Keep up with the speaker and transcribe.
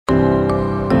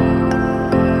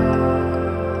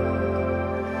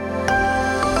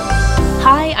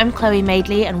I'm Chloe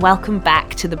Madeley and welcome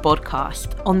back to the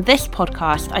podcast. On this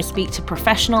podcast, I speak to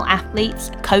professional athletes,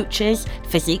 coaches,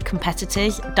 physique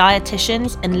competitors,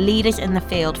 dietitians, and leaders in the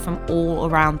field from all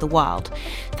around the world.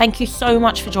 Thank you so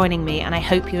much for joining me, and I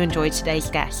hope you enjoyed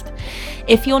today's guest.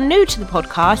 If you're new to the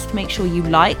podcast, make sure you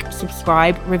like,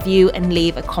 subscribe, review, and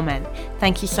leave a comment.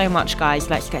 Thank you so much, guys.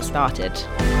 Let's get started.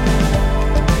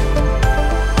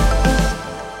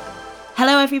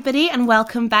 Hello, everybody, and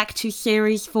welcome back to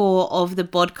Series 4 of the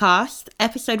podcast.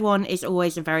 Episode 1 is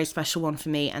always a very special one for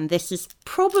me, and this is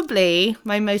probably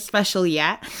my most special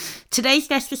yet. Today's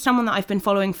guest is someone that I've been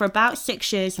following for about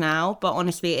 6 years now, but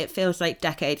honestly, it feels like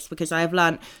decades because I have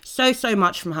learned so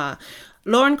much from her.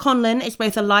 Laurin Conlin is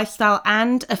both a lifestyle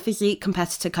and a physique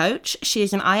competitor coach. She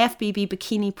is an IFBB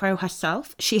bikini pro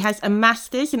herself. She has a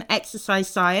master's in exercise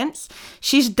science.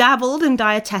 She's dabbled in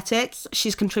dietetics.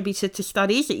 She's contributed to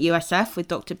studies at USF with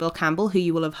Dr. Bill Campbell, who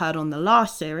you will have heard on the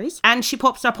last series. And she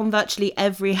pops up on virtually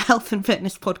every health and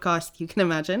fitness podcast you can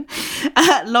imagine.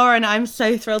 Laurin, I'm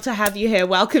so thrilled to have you here.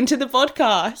 Welcome to the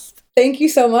podcast. Thank you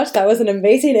so much. That was an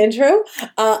amazing intro.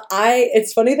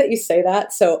 It's funny that you say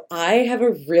that. So I have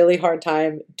a really hard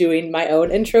time doing my own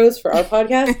intros for our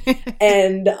podcast.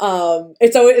 And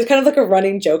it's kind of like a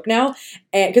running joke now.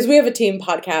 And because we have a team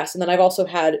podcast, and then I've also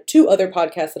had 2 other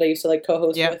podcasts that I used to like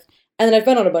co-host with. And then I've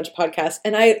been on a bunch of podcasts.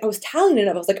 And I was tallying it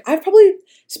up. I was like, I've probably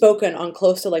spoken on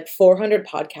close to like 400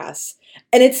 podcasts.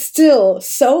 And it's still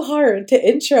so hard to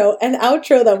intro and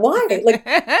outro them. Why? Like,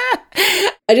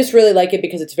 I just really like it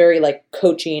because it's very like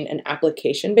coaching and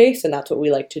application based, and that's what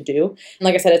we like to do. And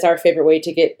like I said, it's our favorite way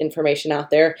to get information out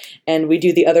there. And we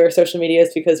do the other social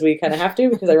medias because we kind of have to,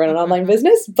 because I run an online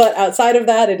business. But outside of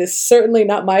that, it is certainly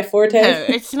not my forte. No,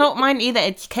 it's not mine either.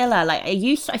 It's killer. Like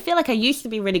I feel like I used to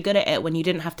be really good at it when you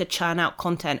didn't have to churn out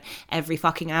content every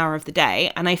fucking hour of the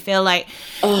day. And I feel like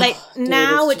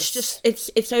now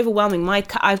it's overwhelming.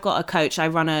 I've got a coach. I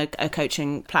run a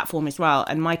coaching platform as well,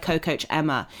 and my co-coach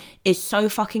Emma is so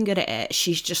fucking good at it.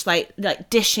 She's just like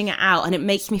dishing it out, and it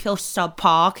makes me feel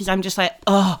subpar because I'm just like,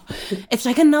 it's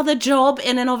like another job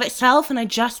in and of itself, and I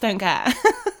just don't get.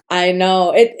 I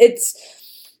know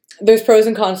there's pros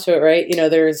and cons to it, right? You know,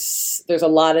 there's a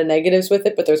lot of negatives with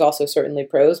it, but there's also certainly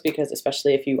pros, because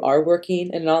especially if you are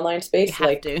working in an online space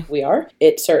like we are,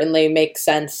 it certainly makes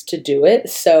sense to do it.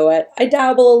 So I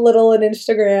dabble a little in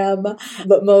Instagram,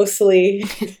 but mostly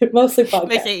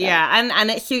podcast. Yeah, and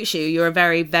it suits you. You're a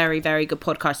very, very, very good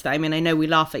podcaster. I mean, I know we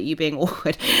laugh at you being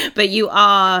awkward, but you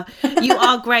are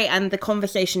great, and the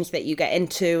conversations that you get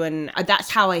into, and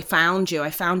that's how I found you. I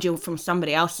found you from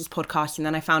somebody else's podcast, and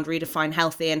then I found Redefine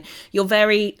Healthy, and you're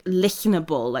very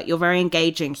listenable, like you're very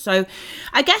engaging. So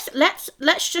I guess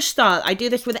let's just start. I do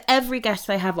this with every guest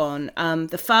I have on.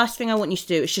 The first thing I want you to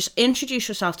do is just introduce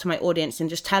yourself to my audience and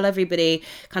just tell everybody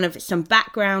kind of some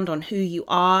background on who you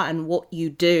are and what you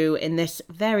do in this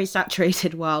very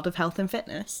saturated world of health and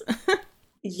fitness.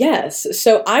 Yes.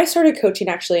 So I started coaching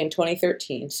actually in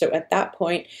 2013. So at that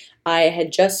point, I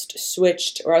had just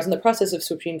switched, or I was in the process of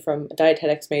switching from a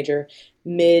dietetics major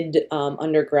mid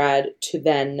undergrad to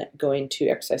then going to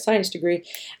exercise science degree.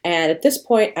 And at this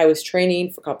point, I was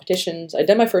training for competitions. I'd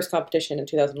done my first competition in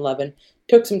 2011,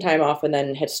 took some time off, and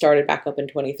then had started back up in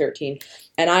 2013.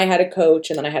 And I had a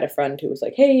coach, and then I had a friend who was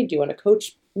like, hey, do you want to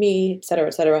coach me, et cetera,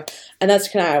 et cetera. And that's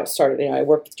kind of how it started. You know, I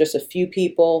worked with just a few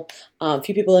people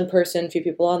in person, a few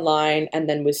people online, and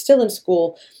then was still in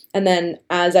school. And then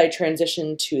as I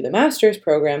transitioned to the master's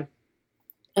program,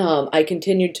 I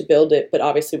continued to build it, but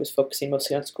obviously was focusing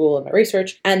mostly on school and my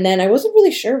research. And then I wasn't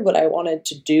really sure what I wanted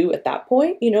to do at that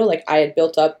point. You know, like I had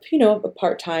built up, a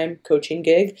part-time coaching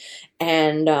gig,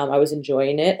 and I was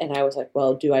enjoying it. And I was like,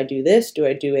 well, do I do this? Do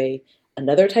I do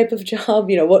another type of job?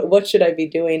 What should I be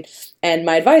doing? And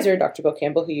my advisor, Dr. Bill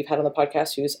Campbell, who you've had on the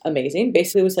podcast, who's amazing,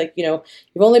 basically was like, you've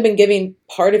only been giving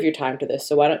part of your time to this,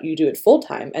 so why don't you do it full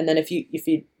time? And then if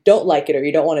you don't like it or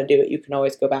you don't want to do it, you can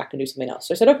always go back and do something else.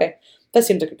 So I said, okay, that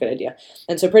seems like a good idea.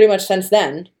 And so pretty much since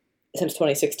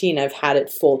 2016, I've had it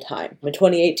full time. In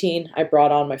 2018, I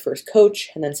brought on my first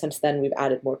coach, and then since then we've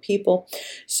added more people.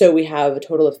 So we have a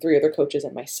total of 3 other coaches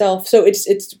and myself. So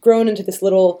it's grown into this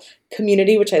little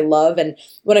community, which I love. And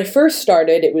when I first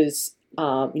started, it was,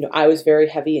 I was very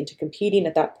heavy into competing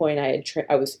at that point.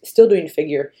 I was still doing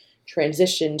figure,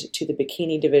 transitioned to the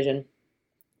bikini division,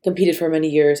 competed for many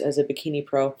years as a bikini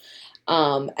pro.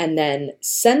 And then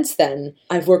since then,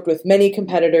 I've worked with many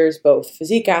competitors, both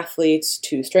physique athletes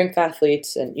to strength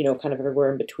athletes and, kind of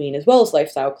everywhere in between, as well as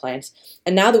lifestyle clients.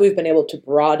 And now that we've been able to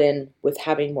broaden with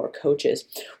having more coaches,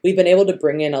 we've been able to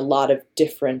bring in a lot of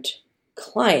different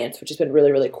clients, which has been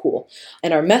really, really cool.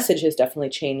 And our message has definitely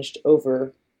changed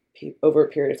over over a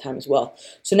period of time as well.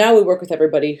 So now we work with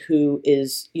everybody who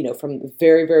is, from the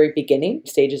very, very beginning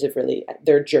stages of really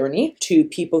their journey to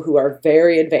people who are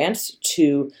very advanced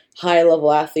to high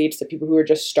level athletes to people who are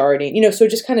just starting, so it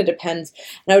just kind of depends.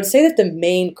 And I would say that the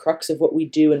main crux of what we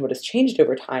do and what has changed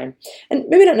over time, and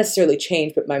maybe not necessarily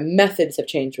changed, but my methods have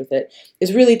changed with it,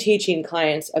 is really teaching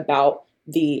clients about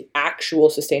the actual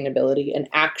sustainability and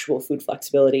actual food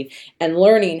flexibility and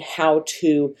learning how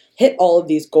to hit all of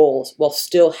these goals while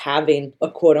still having a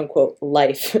quote unquote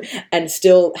life and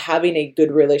still having a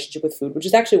good relationship with food, which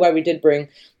is actually why we did bring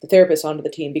the therapist onto the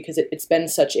team, because it's been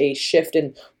such a shift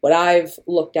in what I've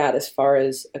looked at as far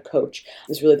as a coach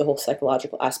is really the whole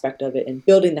psychological aspect of it and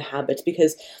building the habits.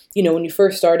 Because, when you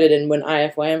first started and when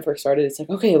IFYM first started, it's like,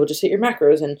 okay, we'll just hit your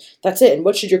macros and that's it. And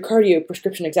what should your cardio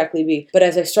prescription exactly be? But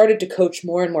as I started to coach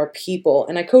more and more people,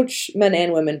 and I coach men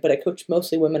and women, but I coach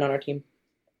mostly women on our team,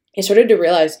 I started to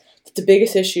realize that the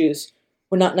biggest issues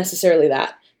were not necessarily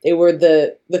that. They were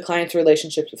the client's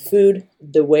relationships with food,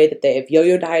 the way that they have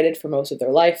yo-yo dieted for most of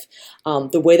their life,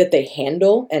 the way that they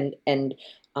handle and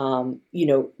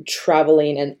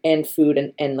traveling and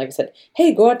food. And like I said,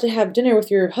 hey, go out to have dinner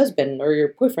with your husband or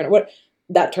your boyfriend. What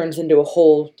that turns into a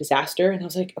whole disaster. And I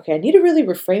was like, okay, I need to really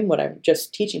reframe what I'm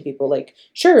just teaching people. Like,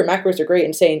 sure, macros are great,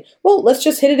 and saying, well, let's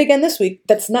just hit it again this week.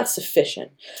 That's not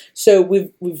sufficient. So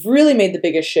we've really made the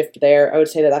biggest shift there. I would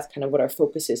say that that's kind of what our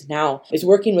focus is now, is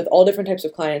working with all different types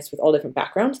of clients with all different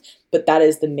backgrounds. But that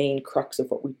is the main crux of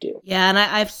what we do. Yeah, and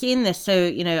I've seen this. So,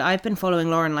 I've been following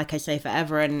Laurin, like I say,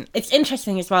 forever. And it's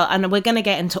interesting as well. And we're going to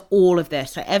get into all of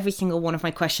this. Like every single one of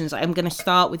my questions, I'm going to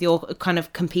start with your kind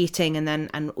of competing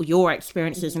and your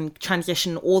experiences and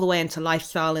transition all the way into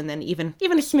lifestyle and then even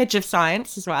a smidge of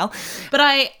science as well. But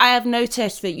I have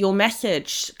noticed that your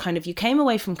message you came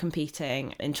away from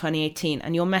competing in 2018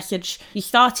 and your message, you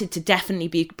started to definitely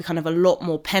be kind of a lot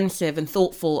more pensive and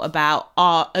thoughtful about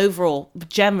our overall,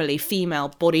 generally female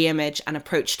body image and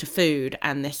approach to food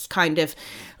and this kind of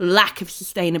lack of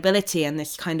sustainability and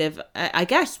this kind of, I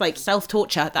guess, like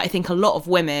self-torture that I think a lot of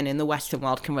women in the Western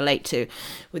world can relate to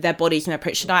with their bodies and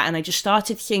approach to diet. And I just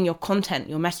started seeing your content,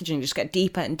 your messaging just get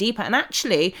deeper and deeper. And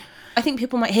actually, I think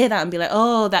people might hear that and be like,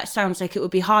 oh, that sounds like it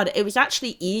would be hard. It was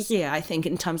actually easier, I think,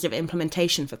 in terms of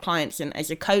implementation for clients. And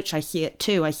as a coach, I see it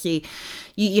too. I see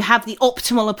you have the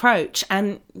optimal approach.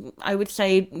 And I would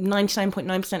say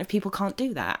 99.9% of people can't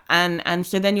do that. And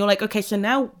so then you're like, okay, so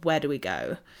now where do we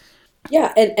go?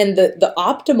 Yeah, and the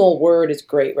optimal word is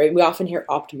great, right? We often hear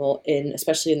optimal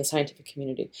especially in the scientific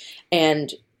community.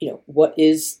 And what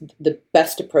is the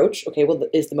best approach? Okay, well,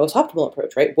 is the most optimal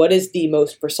approach, right? What is the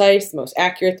most precise, the most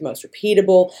accurate, the most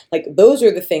repeatable? Like, those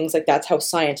are the things, like, that's how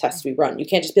science has to be run. You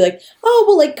can't just be like, oh,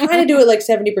 well, like, kind of do it like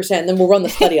 70%, and then we'll run the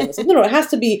study on this. Like, no, it has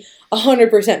to be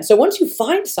 100%. So once you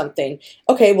find something,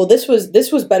 okay, well, this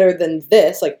was better than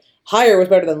this, like, higher was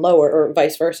better than lower, or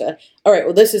vice versa. All right,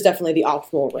 well, this is definitely the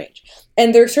optimal range.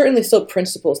 And there are certainly still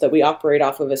principles that we operate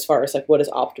off of as far as, like, what is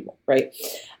optimal, right?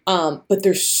 But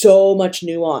there's so much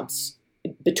nuance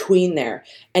between there,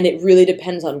 and it really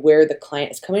depends on where the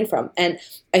client is coming from. And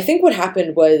I think what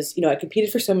happened was, I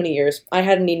competed for so many years. I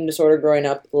had an eating disorder growing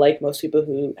up, like most people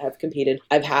who have competed.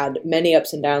 I've had many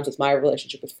ups and downs with my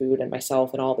relationship with food and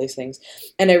myself and all these things.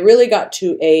 And I really got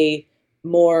to a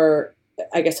more,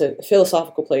 I guess, a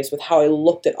philosophical place with how I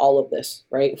looked at all of this,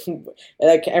 right?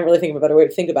 I can't really think of a better way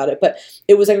to think about it, but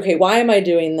it was like, okay, why am I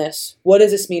doing this? What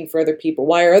does this mean for other people?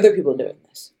 Why are other people doing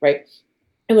this, right?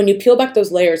 And when you peel back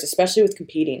those layers, especially with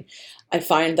competing, I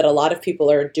find that a lot of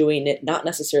people are doing it not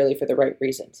necessarily for the right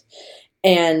reasons.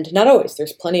 And not always.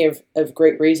 There's plenty of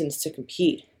great reasons to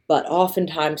compete. But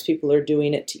oftentimes people are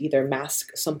doing it to either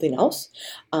mask something else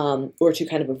or to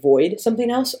kind of avoid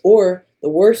something else. Or the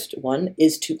worst one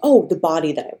is to, the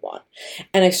body that I want.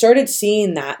 And I started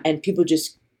seeing that, and people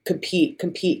just compete.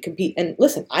 And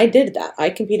listen, I did that. I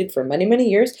competed for many, many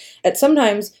years. And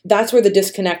sometimes that's where the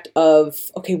disconnect of,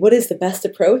 okay, what is the best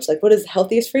approach? Like, what is the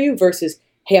healthiest for you versus,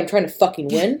 hey, I'm trying to fucking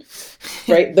win,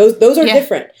 right? Those are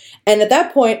different. And at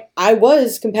that point, I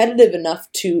was competitive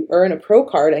enough to earn a pro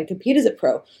card and compete as a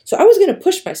pro. So I was going to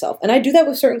push myself. And I do that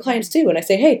with certain clients too. And I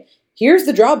say, hey, here's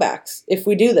the drawbacks if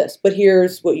we do this, but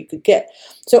here's what you could get.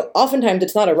 So oftentimes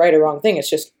it's not a right or wrong thing. It's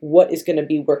just what is going to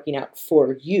be working out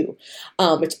for you.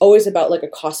 It's always about like a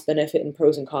cost benefit and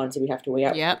pros and cons that we have to weigh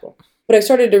out for people. But I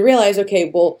started to realize,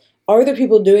 okay, well, are there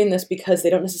people doing this because they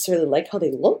don't necessarily like how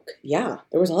they look? Yeah,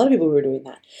 there was a lot of people who were doing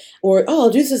that. Or, I'll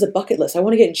do this as a bucket list. I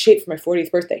want to get in shape for my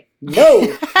 40th birthday.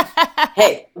 No.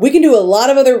 Hey, we can do a lot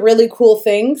of other really cool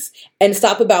things and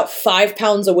stop about 5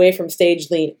 pounds away from stage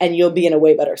lean, and you'll be in a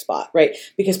way better spot, right?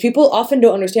 Because people often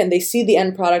don't understand. They see the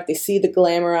end product. They see the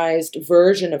glamorized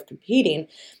version of competing.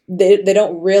 they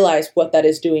don't realize what that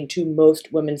is doing to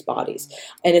most women's bodies.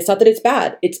 And it's not that it's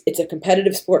bad. It's a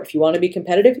competitive sport. If you want to be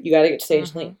competitive, you got to get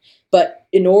stage lean. But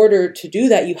in order to do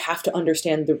that, you have to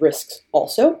understand the risks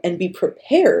also and be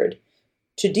prepared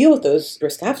to deal with those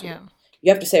risks after. Yeah.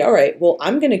 You have to say, all right, well,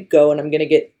 I'm going to go and I'm going to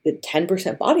get the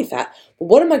 10% body fat. But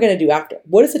what am I going to do after?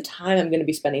 What is the time I'm going to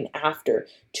be spending after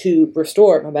to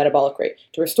restore my metabolic rate,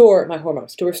 to restore my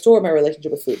hormones, to restore my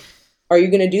relationship with food? Are you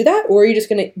going to do that? Or are you just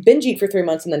going to binge eat for 3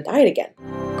 months and then diet again?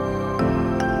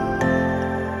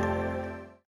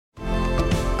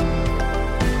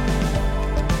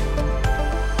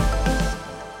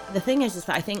 The thing is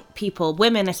that I think people,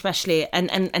 women especially,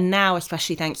 and now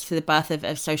especially thanks to the birth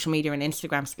of social media and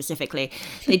Instagram specifically,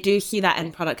 they do see that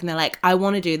end product and they're like, I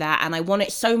want to do that, and I want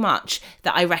it so much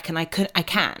that I reckon I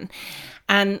can.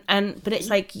 But it's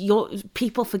like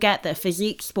people forget that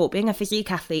physique sport, being a physique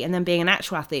athlete and then being an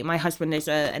actual athlete. My husband is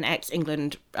an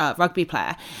ex-England rugby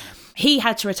player. He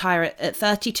had to retire at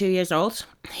 32 years old.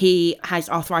 He has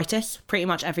arthritis pretty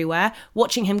much everywhere.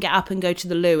 Watching him get up and go to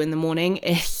the loo in the morning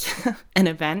is an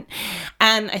event.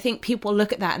 And I think people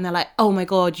look at that and they're like, oh my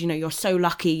God, you're so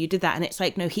lucky you did that. And it's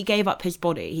like, no, he gave up his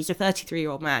body. He's a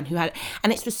 33-year-old man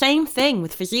and it's the same thing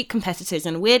with physique competitors.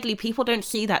 And weirdly, people don't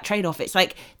see that trade-off. It's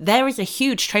like, there is a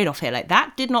huge trade-off here. Like,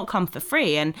 that did not come for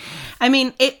free. And I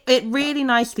mean, it really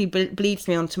nicely bleeds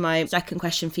me onto my second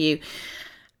question for you.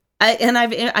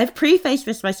 I've prefaced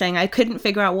this by saying I couldn't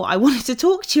figure out what I wanted to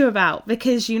talk to you about,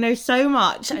 because you know so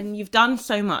much and you've done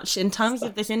so much in terms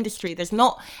of this industry. There's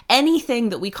not anything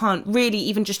that we can't really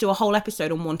even just do a whole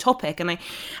episode on one topic. And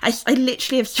I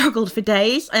literally have struggled for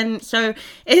days. And so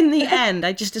in the end,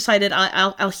 I just decided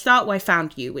I'll start where I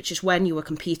found you, which is when you were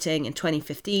competing in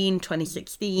 2015,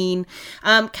 2016.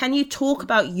 Can you talk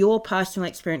about your personal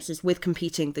experiences with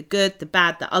competing, the good, the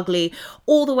bad, the ugly,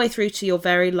 all the way through to your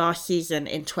very last season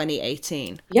in 2018?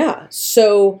 Yeah.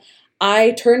 So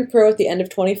I turned pro at the end of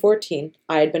 2014.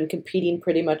 I had been competing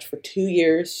pretty much for 2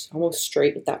 years, almost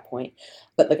straight at that point.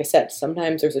 But like I said,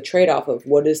 sometimes there's a trade-off of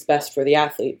what is best for the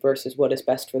athlete versus what is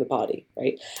best for the body,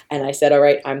 right? And I said, all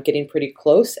right, I'm getting pretty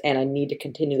close and I need to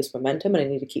continue this momentum and I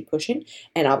need to keep pushing.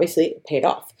 And obviously it paid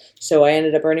off. So I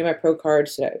ended up earning my pro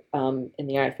cards in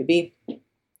the IFBB.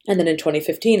 And then in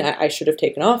 2015, I should have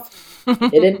taken off. I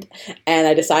didn't. And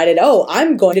I decided,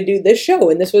 I'm going to do this show.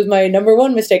 And this was my number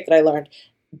one mistake that I learned.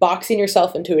 Boxing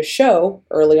yourself into a show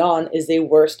early on is the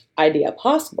worst idea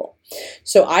possible.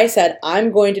 So I said,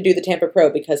 I'm going to do the Tampa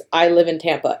Pro because I live in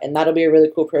Tampa and that'll be a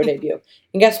really cool pro debut.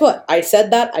 And guess what? I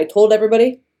said that. I told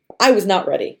everybody I was not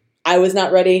ready. I was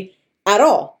not ready at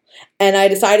all. And I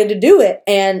decided to do it.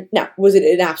 And now, was it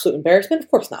an absolute embarrassment?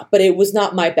 Of course not. But it was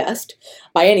not my best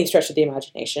by any stretch of the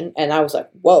imagination. And I was like,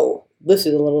 whoa, this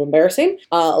is a little embarrassing.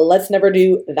 Let's never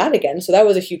do that again. So that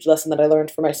was a huge lesson that I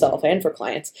learned for myself and for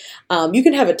clients. You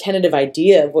can have a tentative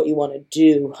idea of what you want to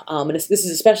do. And this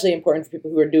is especially important for people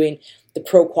who are doing the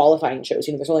pro qualifying shows.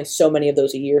 There's only so many of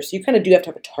those a year. So you kind of do have to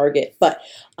have a target. But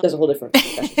that's a whole different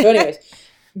discussion. So anyways,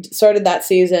 started that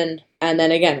season. And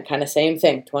then again, kind of same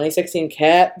thing. 2016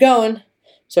 kept going.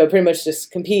 So pretty much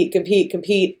just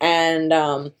compete. And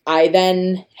I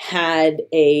then had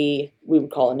we would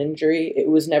call an injury.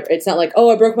 It's not like,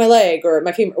 I broke my leg or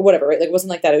my femur or whatever, right? Like, it wasn't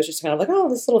like that. It was just kind of like,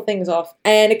 this little thing's off.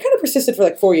 And it kind of persisted for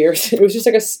like 4 years. It was just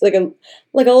like a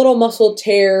little muscle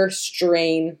tear,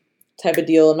 strain type of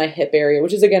deal in my hip area,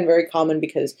 which is again very common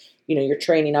because you're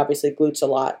training obviously glutes a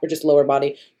lot or just lower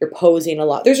body. You're posing a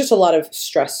lot. There's just a lot of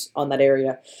stress on that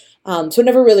area. So it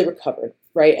never really recovered,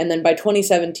 right? And then by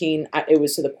 2017, it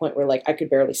was to the point where like I could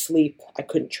barely sleep. I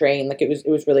couldn't train. Like it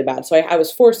was really bad. So I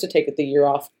was forced to take the year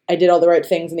off. I did all the right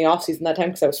things in the off season that time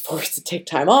because I was forced to take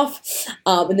time off.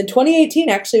 And then 2018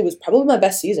 actually was probably my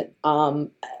best season.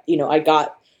 I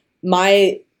got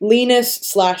my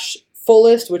leanest /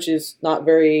 fullest, which is not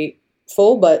very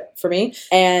full, but for me.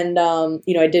 And,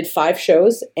 I did 5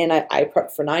 shows and I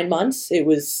prepped for 9 months. It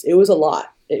was a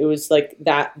lot. It was like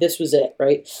that. This was it.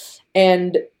 Right.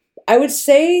 And I would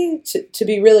say to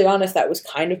be really honest, that was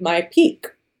kind of my peak.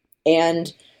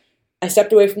 And I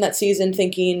stepped away from that season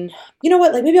thinking, you know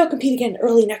what, like maybe I'll compete again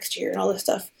early next year and all this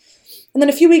stuff. And then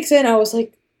a few weeks in, I was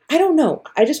like, I don't know.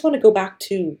 I just want to go back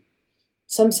to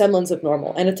some semblance of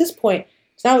normal. And at this point,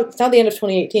 it's now the end of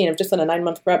 2018. I've just done a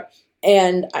 9-month prep.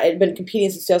 And I had been competing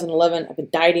since 2011. I've been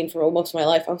dieting for most of my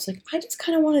life. I was like, I just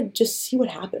kind of want to just see what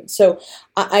happens. So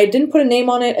I didn't put a name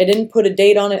on it. I didn't put a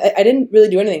date on it. I didn't really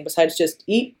do anything besides just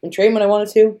eat and train when I wanted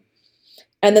to.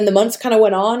 And then the months kind of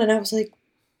went on and I was like,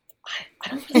 I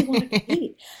don't really want to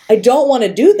compete. I don't want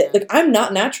to do this. Like, I'm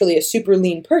not naturally a super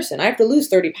lean person. I have to lose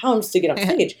 30 pounds to get on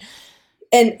stage.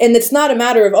 And it's not a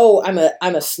matter of, oh,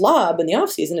 I'm a slob in the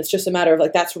off season. It's just a matter of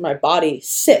like, that's where my body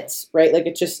sits, right? Like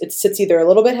it sits either a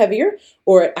little bit heavier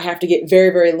or I have to get very,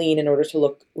 very lean in order to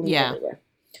look lean everywhere.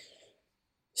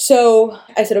 So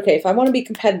I said, okay, if I want to be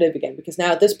competitive again, because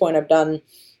now at this point I've done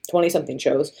 20 something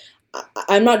shows,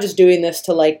 I'm not just doing this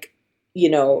to like, you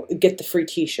know, get the free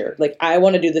t-shirt. Like I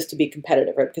want to do this to be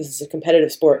competitive, right? Because it's a competitive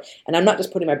sport and I'm not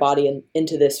just putting my body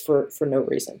into this for no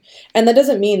reason. And that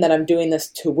doesn't mean that I'm doing this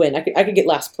to win. I could get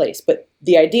last place, but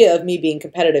the idea of me being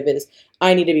competitive is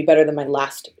I need to be better than my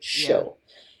last show.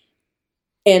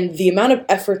 Yeah. And the amount of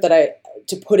effort that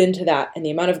to put into that and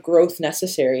the amount of growth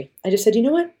necessary, I just said, you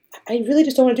know what? I really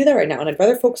just don't want to do that right now. And I'd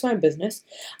rather focus on my business.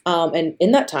 And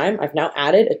in that time, I've now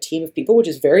added a team of people, which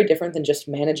is very different than just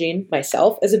managing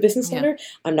myself as a business owner.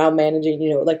 I'm now managing, you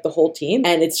know, like the whole team.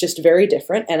 And it's just very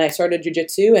different. And I started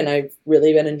jujitsu and I've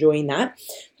really been enjoying that.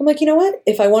 I'm like, you know what?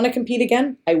 If I want to compete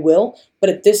again, I will. But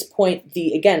at this point,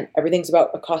 everything's about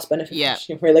a cost benefit. Yeah.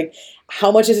 Right? Like,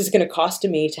 how much is this going to cost to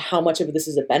me to how much of this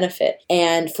is a benefit?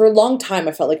 And for a long time,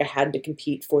 I felt like I had to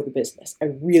compete for the business. I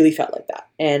really felt like that.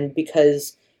 And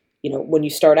because, you know, when you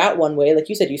start out one way, like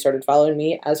you said, you started following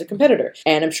me as a competitor.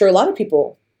 And I'm sure a lot of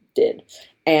people did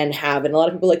and have, and a lot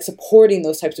of people like supporting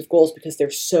those types of goals because they're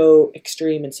so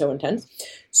extreme and so intense.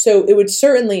 So it would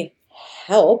certainly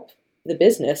help the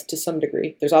business to some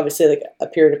degree. There's obviously like a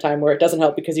period of time where it doesn't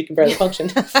help because you can barely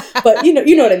function. But you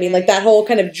know what I mean? Like that whole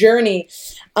kind of journey.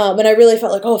 And I really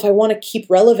felt like, oh, if I want to keep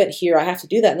relevant here, I have to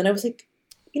do that. And then I was like,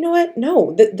 you know what?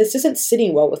 No, this isn't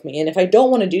sitting well with me. And if I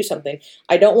don't want to do something,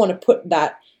 I don't want to put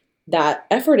that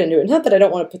effort into it. Not that I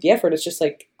don't want to put the effort. It's just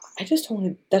like, I just don't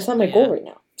want to, that's not my goal right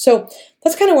now. So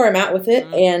that's kind of where I'm at with it.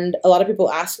 And a lot of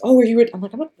people ask, oh, are you, I'm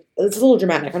like, I'm not, it's a little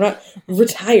dramatic. I'm not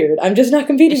retired. I'm just not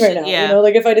competing right now. You know,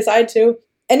 like if I decide to,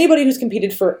 anybody who's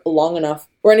competed for long enough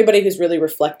or anybody who's really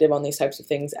reflective on these types of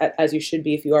things, as you should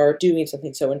be, if you are doing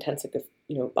something so intense, like a,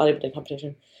 you know, bodybuilding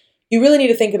competition, you really need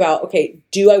to think about, okay,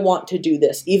 do I want to do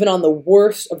this even on the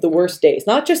worst of the worst days?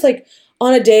 Not just like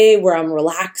on a day where I'm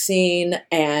relaxing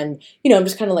and, you know, I'm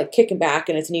just kind of like kicking back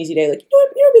and it's an easy day. Like, you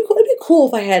know what, it'd be cool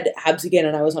if I had abs again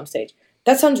and I was on stage.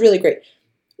 That sounds really great.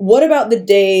 What about the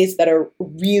days that are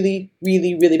really,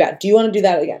 really, really bad? Do you want to do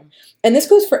that again? And this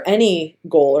goes for any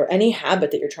goal or any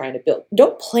habit that you're trying to build.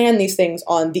 Don't plan these things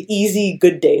on the easy,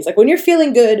 good days. Like when you're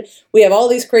feeling good, we have all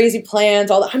these crazy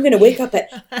plans. I'm going to wake up at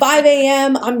 5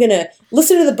 a.m. I'm going to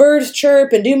listen to the birds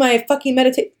chirp and do my fucking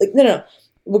meditation. Like, no.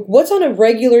 What's on a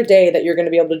regular day that you're going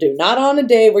to be able to do? Not on a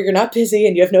day where you're not busy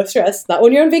and you have no stress. Not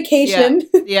when you're on vacation.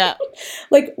 Yeah.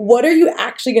 Like, what are you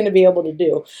actually going to be able to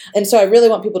do? And so I really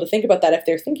want people to think about that if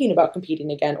they're thinking about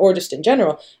competing again or just in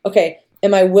general. Okay,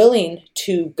 am I willing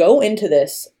to go into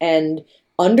this and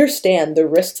understand the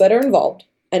risks that are involved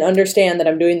and understand that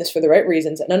I'm doing this for the right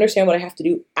reasons and understand what I have to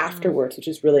do afterwards, which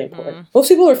is really important. Most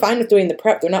people are fine with doing the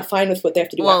prep. They're not fine with what they have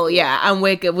to do afterwards. Yeah, and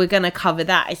we're going to cover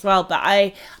that as well. But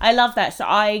I love that. So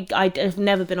I've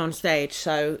never been on stage.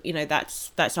 So, you know,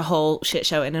 that's a whole shit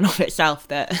show in and of itself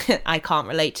that I can't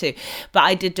relate to. But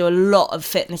I did do a lot of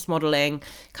fitness modeling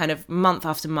kind of month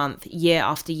after month, year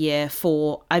after year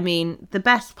for, I mean, the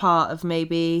best part of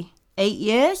maybe 8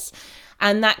 years.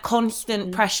 And that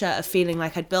constant pressure of feeling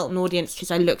like I'd built an audience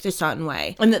because I looked a certain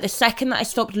way. And that the second that I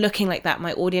stopped looking like that,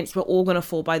 my audience were all going to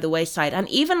fall by the wayside. And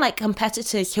even like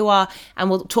competitors who are, and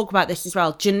we'll talk about this as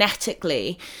well,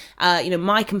 genetically, you know,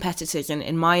 my competitors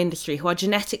in my industry who are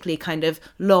genetically kind of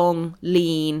long,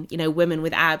 lean, you know, women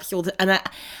with abs,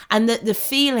 and the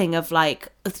feeling of like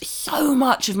so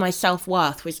much of my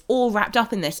self-worth was all wrapped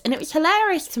up in this. And it was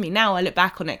hilarious to me. Now I look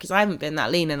back on it because I haven't been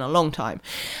that lean in a long time.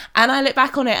 And I look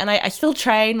back on it and I still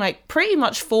train like pretty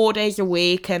much 4 days a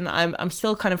week, and I'm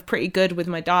still kind of pretty good with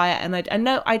my diet, and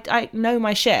I know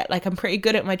my shit. Like I'm pretty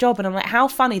good at my job, and I'm like, how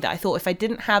funny that I thought if I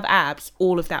didn't have abs,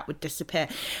 all of that would disappear.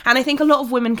 And I think a lot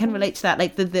of women can relate to that,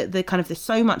 like the kind of the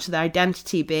so much of their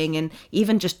identity being in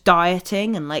even just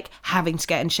dieting and like having to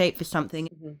get in shape for something.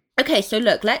 Okay, so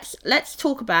look, let's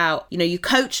talk about, you know, you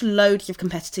coach loads of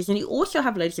competitors and you also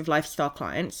have loads of lifestyle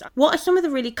clients. What are some of the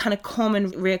really kind of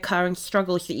common reoccurring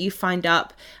struggles that you find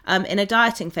up in a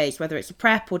dieting phase, whether it's a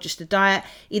prep or just a diet,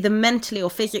 either mentally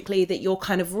or physically, that you're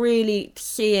kind of really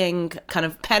seeing kind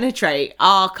of penetrate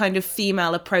our kind of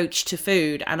female approach to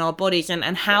food and our bodies, and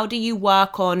how do you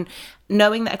work on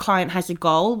knowing that a client has a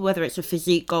goal, whether it's a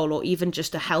physique goal or even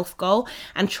just a health goal,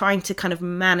 and trying to kind of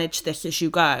manage this as you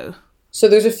go? So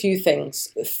there's a few things.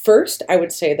 First, I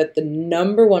would say that the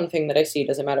number one thing that I see,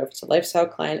 doesn't matter if it's a lifestyle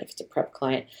client, if it's a prep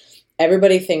client,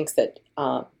 everybody thinks that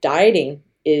dieting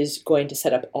is going to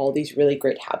set up all these really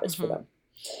great habits for them.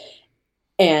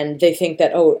 and they think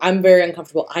that, oh, I'm very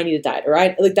uncomfortable, I need a diet, or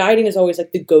like dieting is always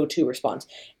like the go-to response.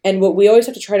 And what we always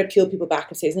have to try to peel people back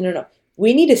and say is, no,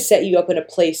 we need to set you up in a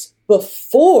place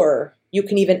before you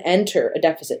can even enter a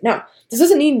deficit. Now, this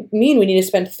doesn't mean we need to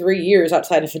spend 3 years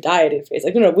outside of a dieting phase.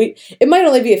 Like, no, it might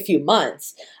only be a few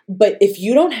months, but if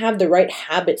you don't have the right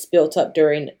habits built up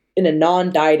in a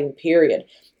non-dieting period,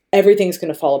 everything's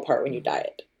going to fall apart when you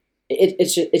diet.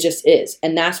 It just is.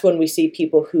 And that's when we see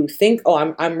people who think,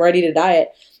 oh, I'm ready to diet.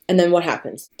 And then what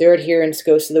happens? Their adherence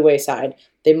goes to the wayside.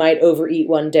 They might overeat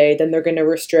one day, then they're going to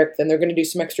restrict, then they're going to do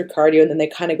some extra cardio, and then they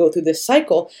kind of go through this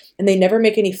cycle, and they never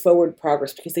make any forward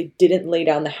progress because they didn't lay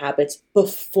down the habits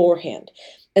beforehand.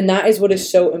 And that is what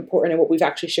is so important and what we've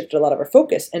actually shifted a lot of our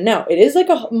focus. And now it is like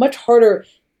a much harder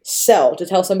sell to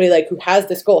tell somebody like who has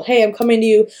this goal, hey, I'm coming to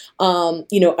you,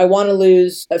 I want to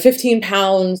lose 15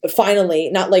 pounds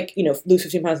finally, not like, lose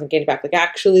 15 pounds and gain it back, like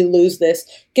actually lose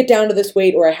this, get down to this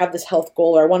weight, or I have this health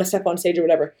goal, or I want to step on stage or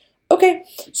whatever. Okay,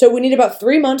 so we need about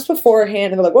 3 months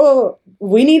beforehand. And they're like, whoa,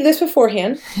 we need this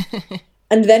beforehand.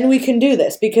 And then we can do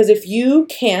this. Because if you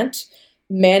can't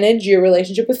manage your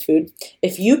relationship with food,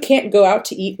 if you can't go out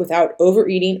to eat without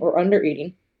overeating or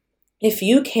undereating, if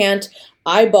you can't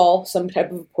eyeball some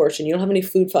type of portion, you don't have any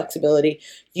food flexibility,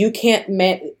 you can't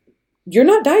you're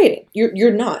not dieting.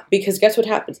 You're not, because guess what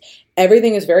happens?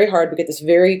 Everything is very hard. We get this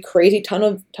very crazy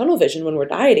tunnel vision when we're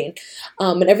dieting,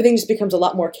 and everything just becomes a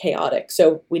lot more chaotic.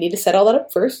 So we need to set all that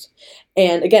up first.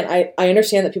 And again, I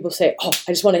understand that people say, oh,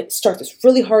 I just want to start this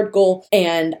really hard goal,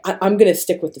 and I'm going to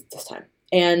stick with it this time.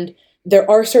 And there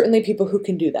are certainly people who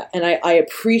can do that. And I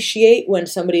appreciate when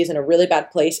somebody is in a really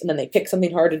bad place and then they pick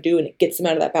something hard to do and it gets them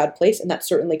out of that bad place, and that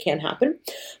certainly can happen.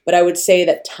 But I would say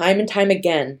that time and time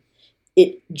again,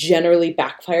 it generally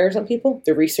backfires on people.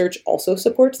 The research also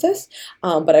supports this,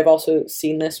 but I've also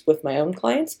seen this with my own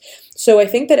clients. So I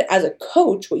think that as a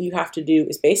coach, what you have to do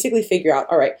is basically figure out,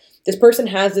 all right, this person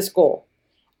has this goal.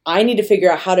 I need to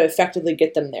figure out how to effectively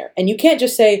get them there. And you can't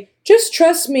just say, just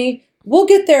trust me, we'll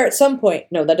get there at some point.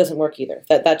 No, that doesn't work either.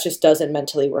 That just doesn't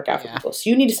mentally work out for people. So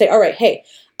you need to say, all right, hey,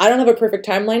 I don't have a perfect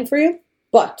timeline for you,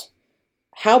 but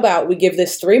how about we give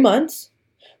this 3 months?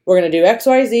 We're going to do X,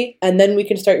 Y, Z, and then we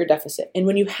can start your deficit. And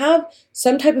when you have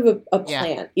some type of a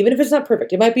plan, even if it's not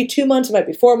perfect, it might be 2 months, it might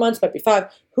be 4 months, it might be 5,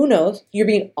 who knows? You're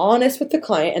being honest with the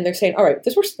client, and they're saying, all right,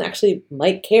 this person actually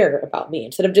might care about me.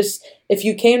 Instead of just, if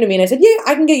you came to me and I said, yeah,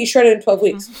 I can get you shredded in 12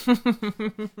 weeks.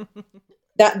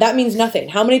 That means nothing.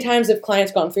 How many times have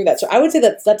clients gone through that? So I would say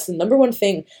that's the number one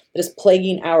thing that is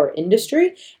plaguing our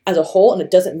industry as a whole, and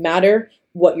it doesn't matter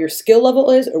what your skill level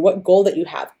is or what goal that you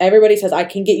have. Everybody says, I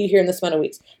can get you here in this amount of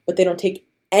weeks, but they don't take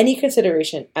any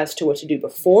consideration as to what to do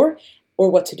before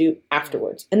or what to do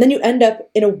afterwards. And then you end up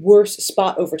in a worse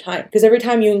spot over time, because every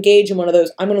time you engage in one of those,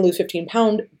 I'm going to lose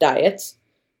 15-pound diets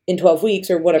in 12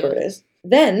 weeks or whatever it is,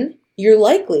 then you're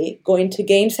likely going to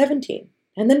gain 17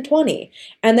 and then 20.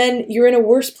 And then you're in a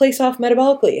worse place off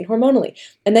metabolically and hormonally.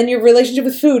 And then your relationship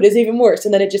with food is even worse.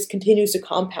 And then it just continues to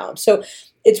compound. So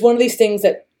it's one of these things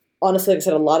that, honestly, like I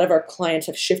said, a lot of our clients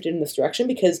have shifted in this direction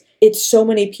because it's so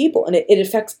many people and it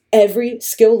affects every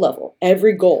skill level,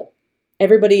 every goal.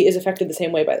 Everybody is affected the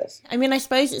same way by this. I mean, I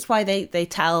suppose it's why they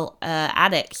tell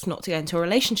addicts not to go into a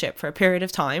relationship for a period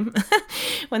of time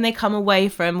when they come away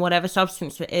from whatever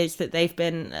substance it is that they've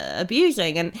been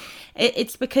abusing. And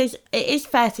it's because it is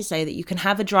fair to say that you can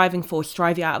have a driving force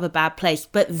drive you out of a bad place,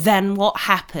 but then what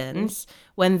happens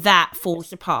when that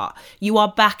falls apart? You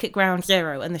are back at ground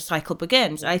zero and the cycle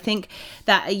begins. I think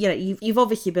that, you've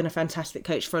obviously been a fantastic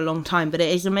coach for a long time, but it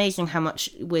is amazing how much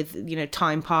with,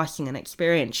 time passing and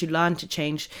experience, you learn to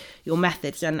change your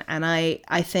methods. And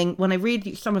I think when I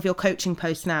read some of your coaching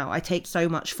posts now, I take so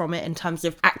much from it in terms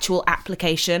of actual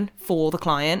application for the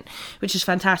client, which is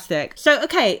fantastic. So,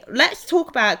 okay, let's talk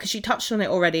about, because you touched on it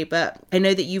already, but I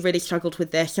know that you really struggled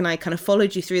with this and I kind of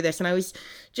followed you through this, and I was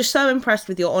just so impressed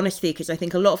with your honesty, because I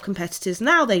think a lot of competitors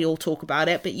now, they all talk about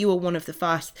it, but you were one of the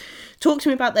first. Talk to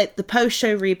me about the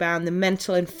post-show rebound, the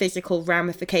mental and physical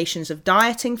ramifications of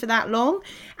dieting for that long,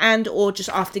 and or just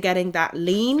after getting that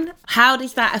lean. How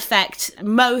does that affect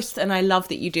most, and I love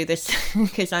that you do this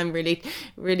because I'm really,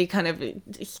 really kind of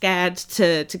scared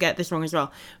to get this wrong as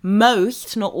well,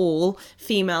 most, not all,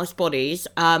 females' bodies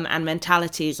and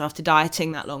mentalities after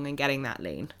dieting that long and getting that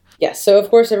lean? Yes, so of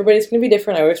course everybody's going to be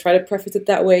different. I always try to preface it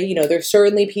that way. There's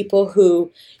certainly people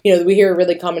who, we hear a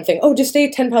really common thing, oh, just stay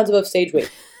 10 pounds above stage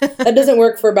weight. That doesn't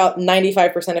work for about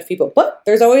 95% of people. But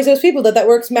there's always those people that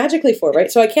works magically for,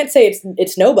 right? So I can't say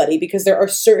it's nobody, because there are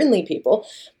certainly people.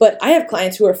 But I have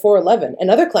clients who are 4'11"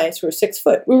 and other clients who are 6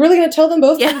 foot. We're really going to tell them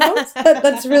both 10 pounds?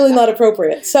 That's really not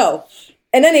appropriate. So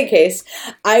In any case,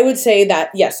 I would say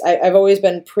that, yes, I've always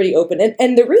been pretty open.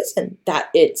 And the reason that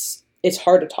it's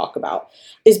hard to talk about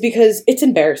is because it's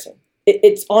embarrassing.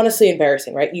 It's honestly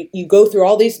embarrassing, right? You go through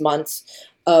all these months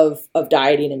of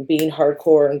dieting and being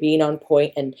hardcore and being on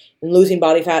point and losing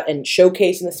body fat and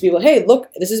showcasing this to people. Hey, look,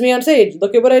 this is me on stage.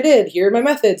 Look at what I did. Here are my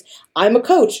methods. I'm a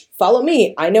coach. Follow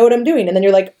me. I know what I'm doing. And then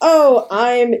you're like, oh,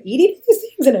 I'm eating these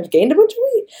things and I've gained a bunch of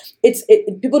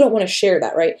weight. People don't want to share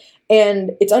that, right?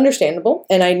 And it's understandable.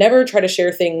 And I never try to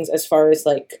share things as far as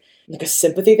like a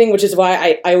sympathy thing, which is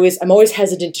why I'm always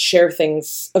hesitant to share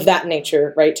things of that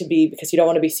nature, right? Because you don't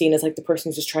want to be seen as like the person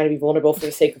who's just trying to be vulnerable for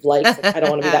the sake of likes. Like, I don't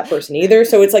want to be that person either.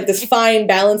 So it's like this fine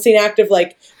balancing act of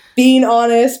like being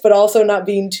honest, but also not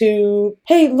being too,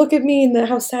 hey, look at me and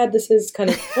how sad this is kind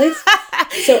of place.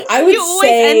 So I would you always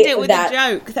say end it with a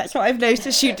joke. That's what I've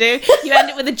noticed you do. You end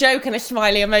it with a joke and a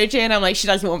smiley emoji, and I'm like, she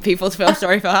doesn't want people to feel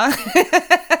sorry for her.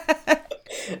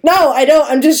 No, I don't.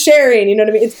 I'm just sharing. You know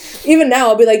what I mean? It's even now.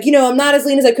 I'll be like, I'm not as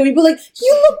lean as I could be. But like,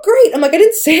 you look great. I'm like, I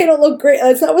didn't say I don't look great.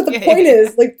 That's not what the point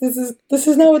is. Like, this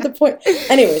is not what the point.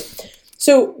 Anyways,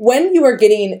 so when you are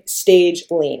getting stage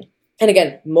lean, and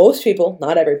again, most people,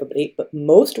 not everybody, but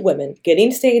most women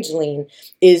getting stage lean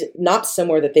is not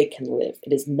somewhere that they can live.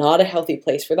 It is not a healthy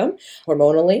place for them,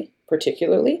 hormonally,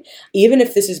 particularly. Even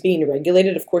if this is being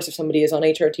regulated, of course, if somebody is on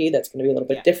HRT, that's going to be a little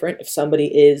bit different. If somebody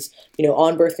is,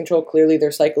 on birth control, clearly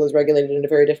their cycle is regulated in a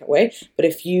very different way. But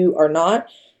if you are not,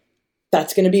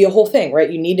 that's going to be a whole thing, right?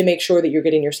 You need to make sure that you're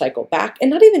getting your cycle back. And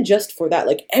not even just for that,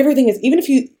 like everything is, even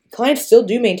if clients still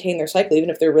do maintain their cycle, even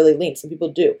if they're really lean. Some people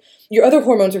do. Your other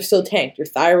hormones are still tanked. Your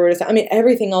thyroid is,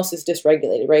 everything else is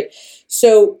dysregulated, right?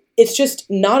 So it's just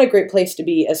not a great place to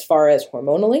be as far as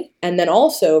hormonally. And then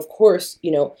also, of course,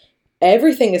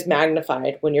 everything is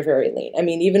magnified when you're very lean. I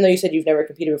mean, even though you said you've never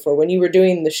competed before, when you were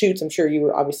doing the shoots, I'm sure you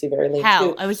were obviously very lean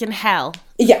too. I was in hell.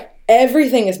 Yeah.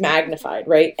 Everything is magnified,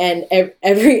 right? And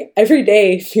every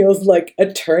day feels like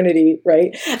eternity,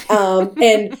 right?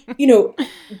 And,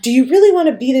 do you really want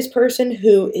to be this person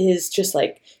who is just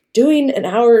like doing an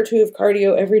hour or two of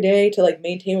cardio every day to like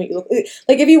maintain what you look like?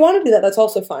 Like, if you want to do that, that's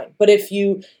also fine. But if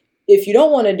you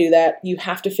don't want to do that, you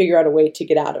have to figure out a way to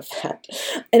get out of that.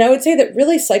 And I would say that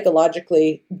really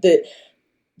psychologically, the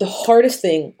hardest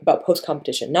thing about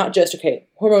post-competition, not just, okay,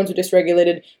 hormones are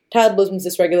dysregulated, metabolism's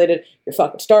dysregulated, you're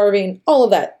fucking starving, all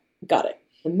of that, got it.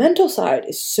 The mental side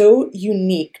is so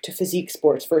unique to physique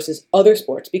sports versus other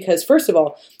sports because, first of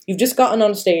all, you've just gotten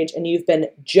on stage and you've been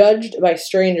judged by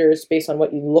strangers based on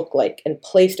what you look like and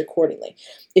placed accordingly.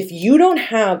 If you don't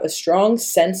have a strong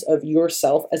sense of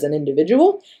yourself as an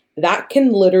individual, that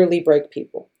can literally break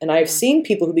people. And I've seen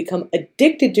people who become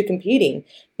addicted to competing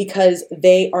because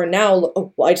they are now,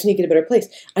 I just need to get a better place.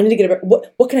 I need to get a better,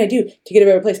 what can I do to get a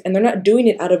better place? And they're not doing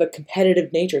it out of a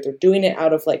competitive nature. They're doing it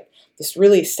out of like this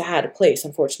really sad place,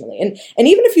 unfortunately. And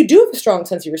even if you do have a strong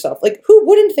sense of yourself, like who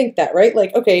wouldn't think that, right?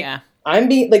 Like, okay, I'm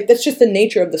being like, that's just the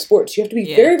nature of the sport. So you have to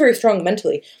be very, very strong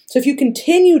mentally. So if you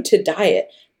continue to diet,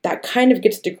 that kind of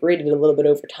gets degraded a little bit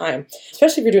over time,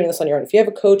 especially if you're doing this on your own. If you have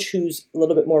a coach who's a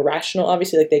little bit more rational,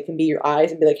 obviously, like they can be your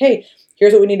eyes and be like, hey,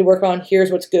 here's what we need to work on.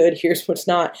 Here's what's good. Here's what's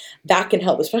not. That can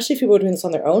help, especially if people are doing this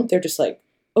on their own. They're just like,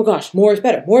 oh gosh, more is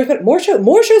better. More is better. More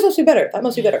shows must be better. That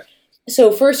must be better.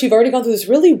 So first, you've already gone through this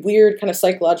really weird kind of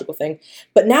psychological thing,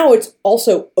 but now it's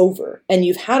also over. And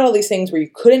you've had all these things where you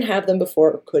couldn't have them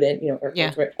before or couldn't,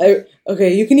 right?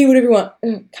 Okay, you can eat whatever you want.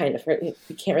 Kind of, right?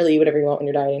 You can't really eat whatever you want when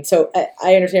you're dieting. So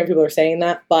I understand people are saying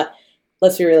that, but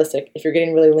let's be realistic. If you're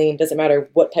getting really lean, doesn't matter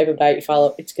what type of diet you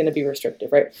follow, it's going to be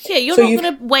restrictive, right? Yeah, you're not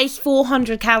going to waste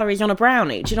 400 calories on a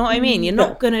brownie. Do you know what I mean? You're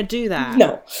not going to do that.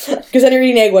 No, because then you're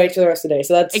eating egg whites for the rest of the day.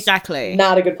 So that's exactly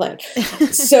not a good plan.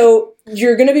 So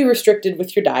you're going to be restricted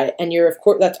with your diet. And of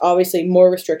course, that's obviously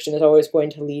more restriction is always going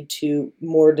to lead to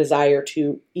more desire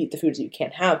to eat the foods that you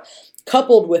can't have.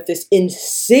 Coupled with this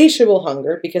insatiable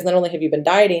hunger, because not only have you been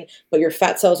dieting, but your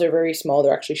fat cells are very small.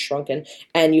 They're actually shrunken.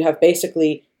 And you have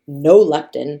basically no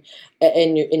leptin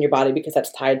in your body because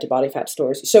that's tied to body fat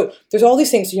stores. So there's all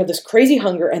these things. So you have this crazy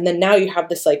hunger, and then now you have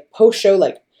this like post-show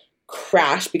like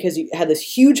crash because you had this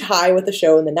huge high with the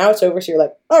show, and then now it's over. So you're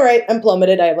like, all right, I'm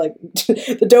plummeted. I have like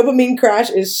the dopamine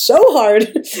crash is so hard,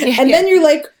 and then you're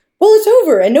like, well, it's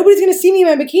over, and nobody's gonna see me in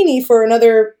my bikini for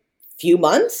another few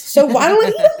months. So why don't I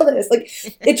eat all this? Like,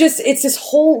 it's this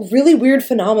whole really weird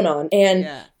phenomenon. And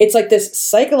it's like this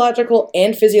psychological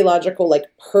and physiological, like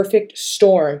perfect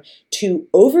storm to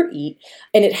overeat.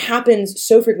 And it happens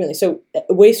so frequently. So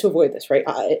ways to avoid this, right?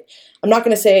 I'm not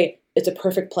going to say it's a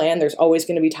perfect plan. There's always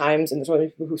going to be times, and there's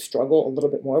always people who struggle a little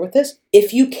bit more with this.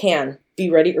 If you can be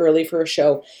ready early for a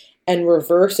show and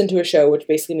reverse into a show, which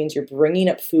basically means you're bringing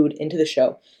up food into the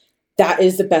show, that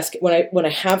is the best. When I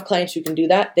have clients who can do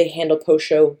that, they handle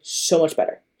post-show so much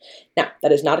better. Now,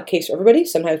 that is not a case for everybody.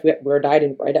 Sometimes we're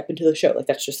dieting right up into the show. Like,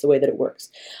 that's just the way that it works.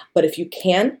 But if you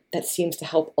can, that seems to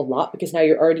help a lot, because now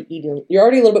you're already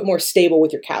a little bit more stable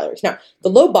with your calories. Now, the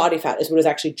low body fat is what is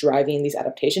actually driving these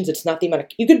adaptations. It's not the amount of,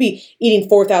 you could be eating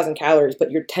 4,000 calories,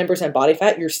 but you're 10% body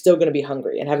fat, you're still going to be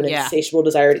hungry and have an insatiable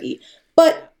desire to eat.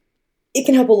 But it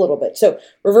can help a little bit. So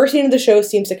reversing into the show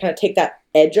seems to kind of take that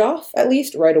edge off, at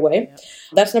least right away. Yeah.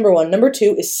 That's number one. Number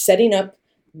two is setting up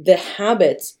the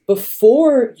habits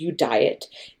before you diet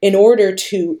in order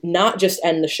to not just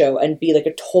end the show and be like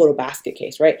a total basket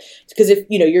case, right? Because if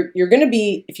you're going to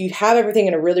be, if you have everything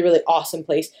in a really, really awesome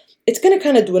place, it's going to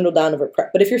kind of dwindle down over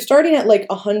prep. But if you're starting at like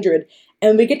 100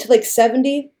 and we get to like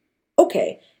 70,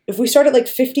 okay. If we start at like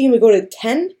 50 and we go to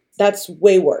 10, that's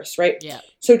way worse, right? Yeah.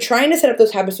 So trying to set up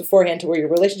those habits beforehand to where your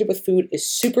relationship with food is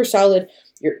super solid,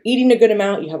 you're eating a good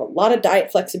amount, you have a lot of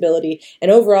diet flexibility, and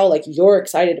overall, like, you're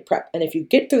excited to prep. And if you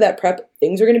get through that prep,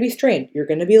 things are going to be strained. You're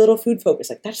going to be a little food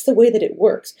focused. Like, that's the way that it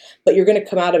works. But you're going to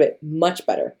come out of it much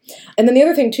better. And then the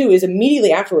other thing, too, is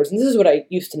immediately afterwards, and this is what I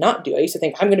used to not do. I used to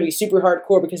think, I'm going to be super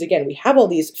hardcore because, again, we have all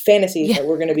these fantasies that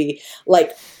we're going to be,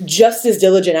 like, just as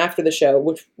diligent after the show,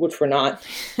 which we're not.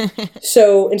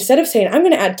 So instead of saying, I'm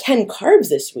going to add 10 carbs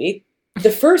this week, the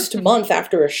first month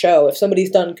after a show, if somebody's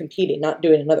done competing, not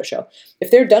doing another show, if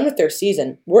they're done with their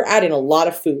season, we're adding a lot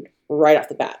of food right off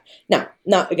the bat. Now,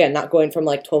 not going from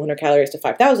like 1,200 calories to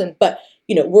 5,000, but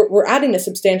we're adding a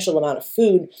substantial amount of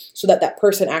food so that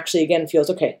person actually, again, feels,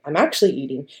 okay, I'm actually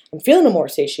eating. I'm feeling more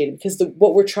satiated, because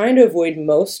what we're trying to avoid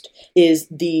most is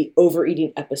the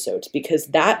overeating episodes, because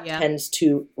that tends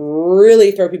to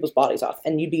really throw people's bodies off.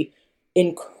 And you'd be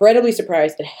incredibly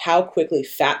surprised at how quickly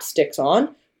fat sticks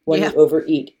on when you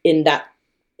overeat in that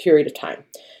period of time.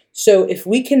 So if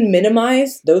we can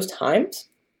minimize those times,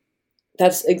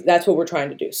 that's what we're trying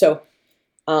to do. So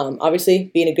obviously,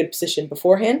 be in a good position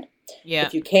beforehand. Yeah.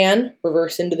 If you can,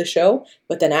 reverse into the show,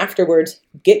 but then afterwards,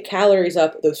 get calories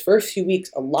up those first few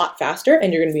weeks a lot faster,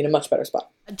 and you're going to be in a much better spot.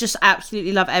 I just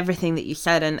absolutely love everything that you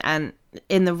said, and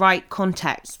in the right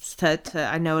context to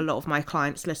I know a lot of my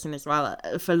clients listen as well,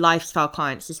 for lifestyle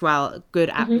clients as well, good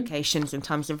applications in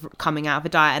terms of coming out of a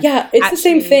diet. And it's the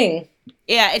same thing.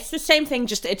 Yeah, it's the same thing,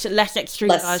 just it's less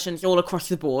extreme versions all across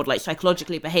the board, like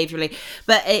psychologically, behaviorally.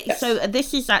 But so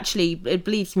this is actually, it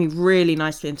bleeds me really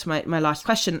nicely into my last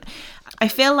question. I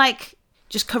feel like,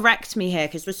 just correct me here,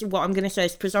 because this is what I'm going to say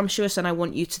is presumptuous, and I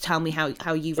want you to tell me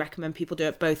how you recommend people do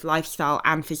it, both lifestyle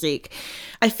and physique.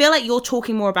 I feel like you're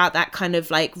talking more about that kind of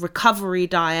like recovery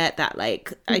diet, that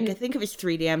like, I think it was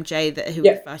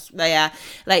 3DMJ first,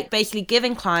 like basically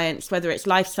giving clients, whether it's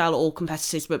lifestyle or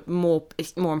competitors, but more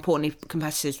importantly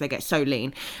competitors, they get so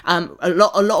lean, a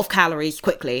lot of calories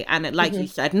quickly, and like you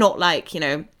said, not like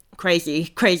crazy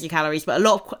calories, but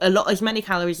a lot as many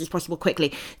calories as possible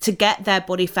quickly, to get their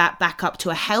body fat back up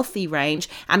to a healthy range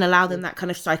and allow them that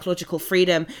kind of psychological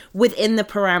freedom within the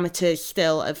parameters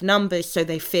still of numbers, so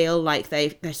they feel like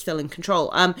they're still in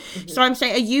control. So I'm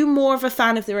saying, are you more of a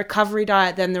fan of the recovery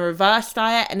diet than the reverse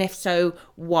diet, and if so,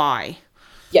 why?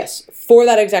 Yes, for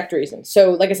that exact reason.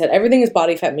 So like I said, everything is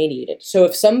body fat mediated. So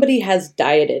if somebody has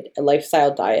dieted a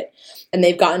lifestyle diet and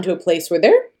they've gotten to a place where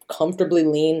they're comfortably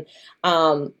lean,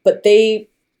 but they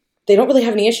don't really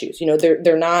have any issues.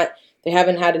 They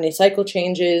haven't had any cycle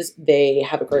changes. They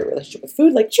have a great relationship with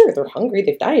food. Like, sure, they're hungry,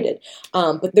 they've dieted,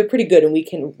 but they're pretty good, and we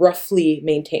can roughly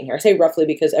maintain here. I say roughly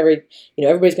because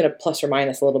everybody's going to plus or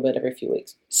minus a little bit every few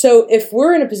weeks. So if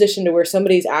we're in a position to where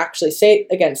somebody's actually, say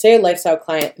a lifestyle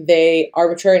client, they,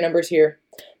 arbitrary numbers here,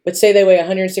 but say they weigh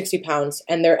 160 pounds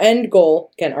and their end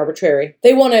goal, again, arbitrary,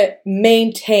 they want to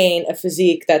maintain a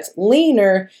physique that's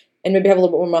leaner and maybe have a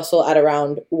little bit more muscle at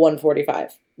around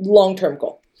 145, long-term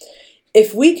goal.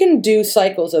 If we can do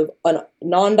cycles of a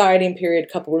non-dieting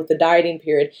period coupled with the dieting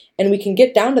period, and we can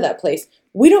get down to that place,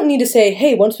 we don't need to say,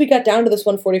 hey, once we got down to this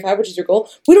 145, which is your goal,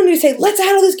 we don't need to say, let's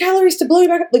add all these calories to blow you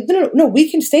back up. Like, no, we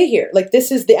can stay here. Like,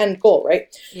 this is the end goal, right?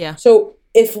 Yeah. So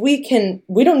if we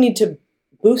don't need to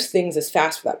boost things as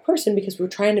fast for that person, because we're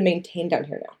trying to maintain down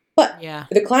here now. But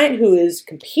for the client who is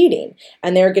competing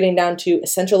and they're getting down to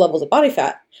essential levels of body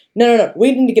fat, no,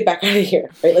 we need to get back out of here,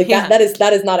 right? Like that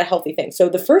is not a healthy thing. So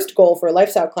the first goal for a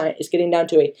lifestyle client is getting down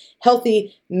to a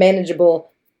healthy,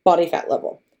 manageable body fat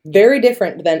level. Very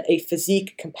different than a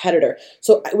physique competitor.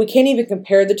 So we can't even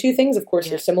compare the two things. Of course,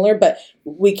 they're similar, but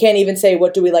we can't even say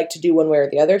what do we like to do one way or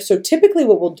the other. So typically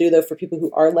what we'll do, though, for people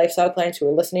who are lifestyle clients who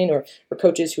are listening, or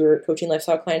coaches who are coaching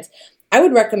lifestyle clients, I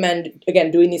would recommend,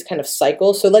 again, doing these kind of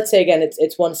cycles. So let's say, again,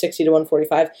 it's 160 to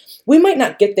 145. We might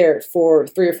not get there for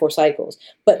 3 or 4 cycles,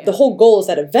 but the whole goal is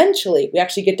that eventually we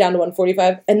actually get down to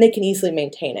 145 and they can easily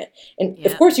maintain it. And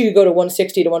of course you could go to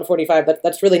 160 to 145.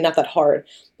 That's really not that hard.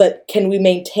 But can we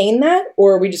maintain that,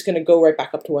 or are we just going to go right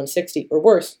back up to 160 or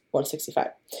worse,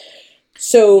 165?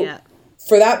 So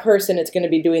for that person, it's going to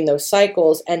be doing those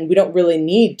cycles, and we don't really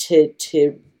need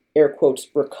to air quotes,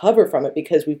 recover from it,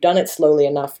 because we've done it slowly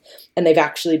enough and they've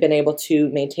actually been able to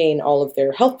maintain all of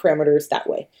their health parameters that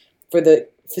way. For the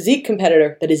physique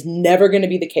competitor, that is never going to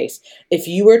be the case. If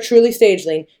you are truly stage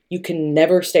lean, you can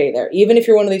never stay there. Even if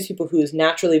you're one of these people who is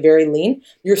naturally very lean,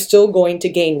 you're still going to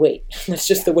gain weight. That's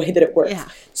just the way that it works.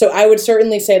 So I would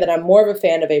certainly say that I'm more of a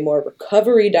fan of a more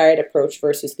recovery diet approach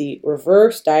versus the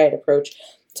reverse diet approach.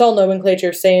 It's all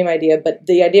nomenclature, same idea, but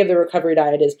the idea of the recovery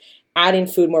diet is adding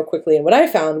food more quickly. And what I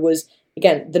found was,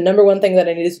 again, the number one thing that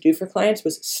I needed to do for clients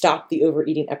was stop the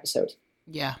overeating episodes.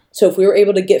 So if we were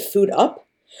able to get food up,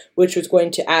 which was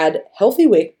going to add healthy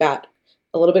weight back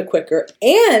a little bit quicker,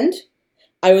 and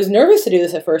I was nervous to do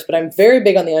this at first, but I'm very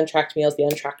big on the untracked meals, the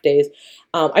untracked days.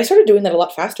 I started doing that a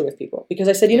lot faster with people, because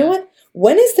I said, you know what?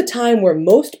 When is the time where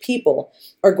most people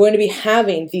are going to be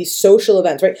having these social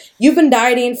events, right? You've been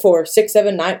dieting for 6,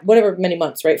 7, 9, whatever many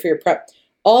months, right, for your prep.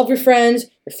 All of your friends,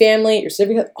 your family, your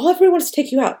sibling, everybody wants to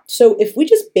take you out. So if we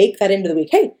just bake that into the week,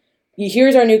 hey,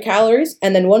 here's our new calories,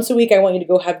 and then once a week I want you to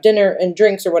go have dinner and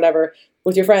drinks or whatever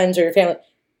with your friends or your family.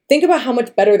 Think about how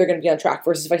much better they're going to be on track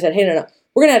versus if I said, hey, no,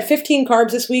 we're going to add 15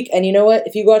 carbs this week, and you know what?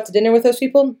 If you go out to dinner with those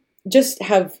people, just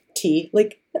have tea.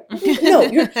 Like, no.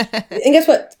 And guess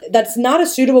what? That's not a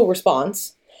suitable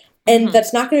response, and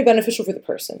that's not going to be beneficial for the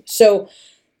person. So,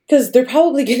 because they're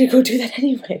probably going to go do that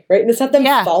anyway, right? And it's not them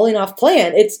falling off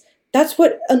plan. That's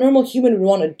what a normal human would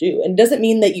want to do. And it doesn't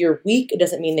mean that you're weak. It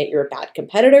doesn't mean that you're a bad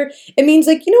competitor. It means,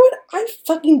 like, you know what? I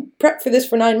fucking prepped for this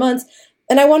for 9 months,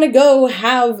 and I want to go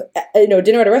have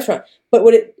dinner at a restaurant. But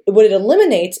what it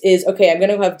eliminates is, okay, I'm going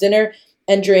to have dinner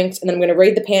and drinks, and then I'm going to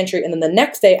raid the pantry, and then the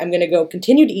next day I'm going to go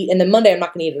continue to eat, and then Monday I'm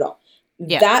not going to eat at all.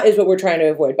 That is what we're trying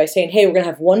to avoid by saying, hey, we're going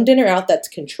to have one dinner out that's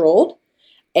controlled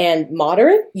and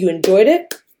moderate. You enjoyed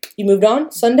it. You moved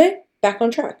on. Sunday, back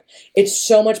on track. It's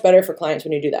so much better for clients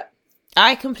when you do that.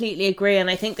 I completely agree. And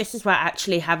I think this is where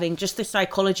actually having just the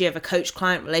psychology of a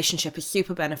coach-client relationship is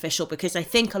super beneficial, because I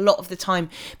think a lot of the time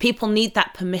people need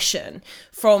that permission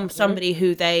from somebody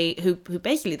who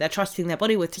basically they're trusting their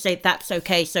body with, to say that's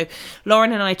okay. So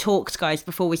Laurin and I talked, guys,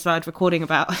 before we started recording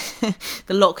about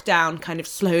the lockdown kind of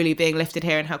slowly being lifted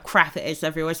here and how crap it is.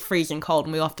 Everyone's freezing cold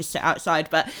and we all have to sit outside.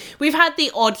 But we've had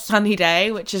the odd sunny day,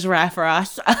 which is rare for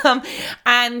us.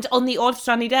 And on the odd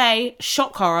sunny day,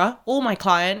 shock horror, all my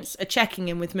clients are checking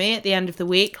in with me at the end of the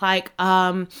week, like,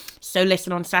 so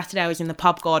listen, on Saturday I was in the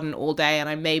pub garden all day and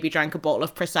I maybe drank a bottle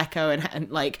of Prosecco and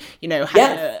like, had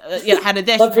a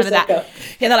this, had a that.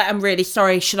 Yeah, they're like, I'm really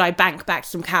sorry, should I bank back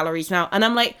some calories now? And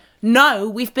I'm like, no,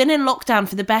 we've been in lockdown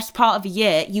for the best part of a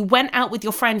year. You went out with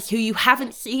your friends who you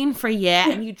haven't seen for a year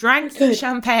and you drank some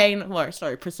champagne. Well,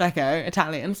 sorry, Prosecco,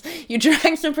 Italians. You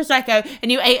drank some Prosecco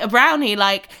and you ate a brownie.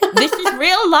 Like, this is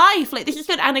real life. Like, this is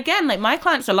good. And again, like, my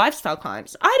clients are lifestyle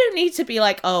clients. I don't need to be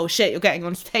like, oh shit, you're getting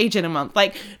on stage in a month.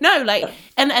 Like, no, like,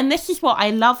 and this is what I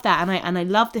love that. And I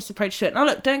love this approach to it. Now,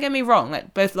 look, don't get me wrong.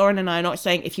 Like, both Laurin and I are not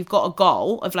saying if you've got a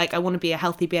goal of like, I want to be a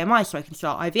healthy BMI so I can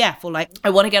start IVF, or like, I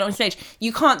want to get on stage.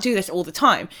 You can't do this all the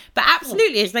time, but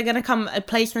absolutely, is there going to come a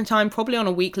place and time, probably on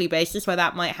a weekly basis, where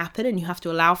that might happen and you have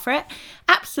to allow for it?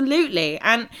 Absolutely.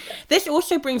 And this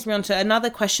also brings me on to another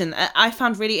question I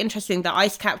found really interesting, the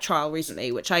ice cap trial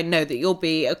recently, which I know that you'll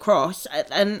be across,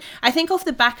 and I think off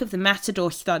the back of the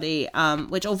Matador study,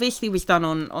 which obviously was done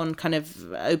on kind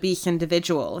of obese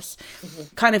individuals,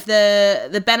 kind of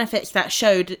the benefits that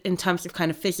showed in terms of kind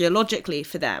of physiologically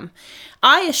for them.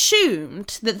 I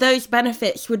assumed that those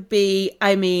benefits would be,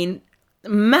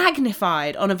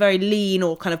 magnified on a very lean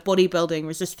or kind of bodybuilding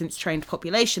resistance trained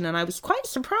population, and I was quite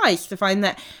surprised to find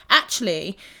that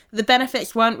actually the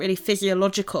benefits weren't really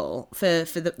physiological for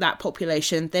that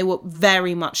population. They were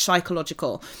very much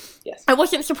psychological. Yes. I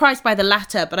wasn't surprised by the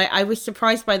latter, but I was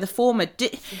surprised by the former.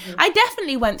 I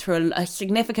definitely went through a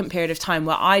significant period of time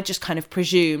where I just kind of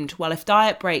presumed, well, if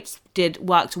diet breaks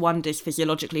worked wonders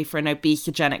physiologically for an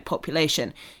obesogenic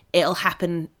population, it'll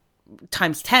happen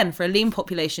times 10 for a lean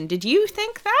population. Did you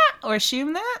think that or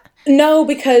assume that? No,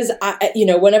 because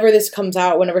whenever this comes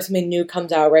out, whenever something new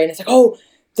comes out, right, and it's like, oh,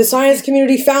 the science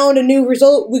community found a new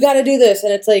result, we got to do this,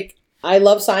 and it's like, I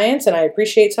love science and I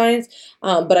appreciate science,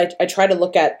 but I try to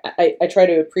look at, I try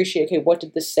to appreciate, okay, what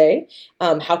did this say?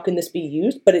 How can this be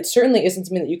used? But it certainly isn't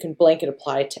something that you can blanket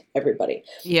apply to everybody.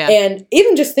 Yeah. And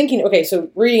even just thinking, okay,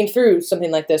 so reading through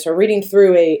something like this or reading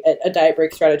through a diet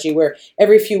break strategy where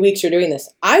every few weeks you're doing this,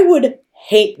 I would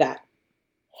hate that.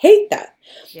 Hate that.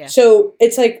 Yeah. So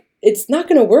it's like, it's not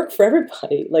going to work for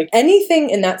everybody. Like anything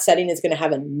in that setting is going to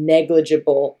have a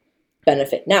negligible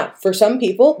benefit. Now, for some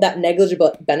people, that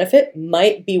negligible benefit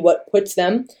might be what puts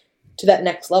them to that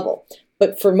next level.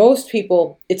 But for most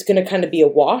people, it's going to kind of be a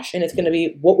wash, and it's going to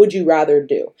be, what would you rather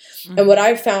do? Mm-hmm. And what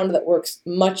I've found that works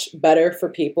much better for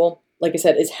people, like I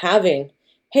said, is having,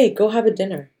 hey, go have a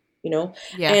dinner, you know?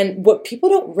 Yeah. And what people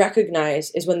don't recognize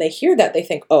is when they hear that, they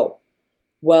think, oh,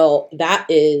 well, that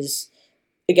is,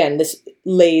 again, this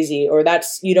lazy, or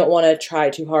that's, you don't want to try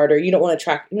too hard, or you don't want to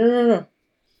track. No.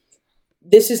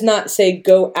 This is not, say,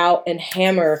 go out and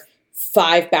hammer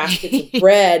 5 baskets of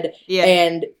bread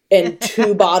and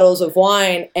 2 bottles of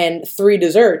wine and 3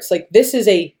 desserts. Like, this is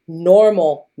a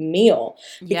normal meal.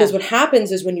 Because what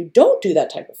happens is when you don't do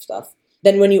that type of stuff,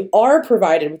 then when you are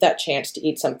provided with that chance to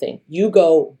eat something, you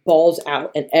go balls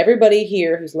out. And everybody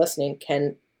here who's listening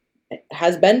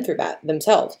has been through that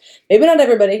themselves. Maybe not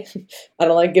everybody. I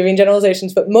don't like giving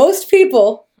generalizations, but most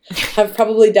people have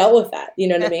probably dealt with that. You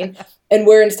know what I mean? And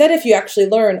where instead, if you actually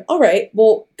learn, all right,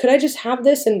 well, could I just have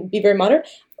this and be very moderate?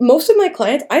 Most of my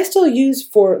clients, I still use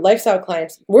for lifestyle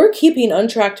clients, we're keeping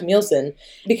untracked meals in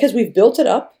because we've built it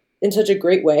up in such a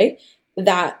great way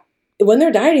that when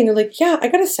they're dieting, they're like, yeah, I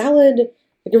got a salad,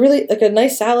 like a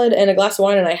nice salad and a glass of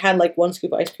wine, and I had like 1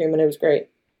 scoop of ice cream and it was great.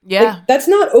 Yeah. Like, that's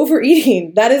not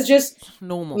overeating. That is just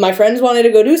normal. My friends wanted to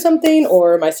go do something,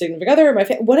 or my significant other, or my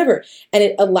family, whatever. And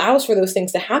it allows for those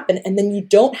things to happen. And then you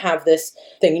don't have this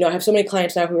thing. You know, I have so many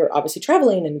clients now who are obviously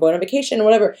traveling and going on vacation and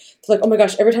whatever. It's like, oh my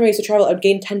gosh, every time I used to travel, I would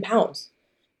gain 10 pounds.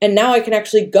 And now I can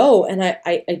actually go, and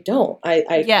I don't.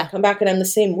 I come back and I'm the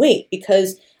same weight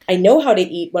because I know how to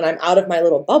eat when I'm out of my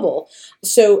little bubble.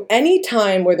 So any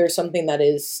time where there's something that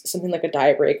is something like a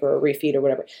diet break or a refeed or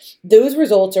whatever, those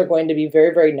results are going to be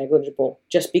very, very negligible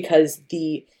just because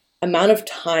the amount of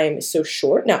time is so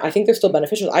short. Now, I think they're still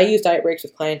beneficial. I use diet breaks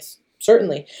with clients,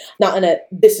 certainly, not in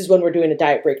this is when we're doing a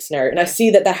diet break scenario. And I see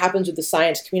that happens with the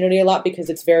science community a lot because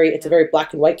it's a very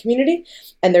black and white community.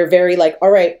 And they're very like,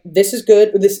 all right, this is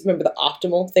good. Remember the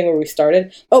optimal thing where we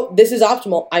started? Oh, this is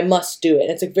optimal. I must do it. And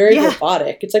it's like very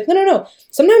robotic. It's like, no.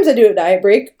 Sometimes I do a diet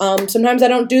break. Sometimes I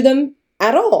don't do them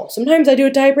at all. Sometimes I do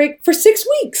a diet break for 6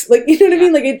 weeks. Like, you know what I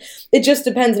mean? Like it just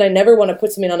depends. And I never want to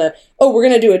put something on we're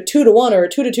going to do a 2-to-1 or a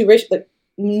 2-to-2 ratio. Like,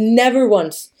 never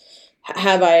once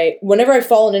whenever I've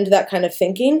fallen into that kind of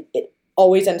thinking, it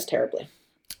always ends terribly.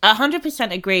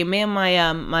 100% agree. Me and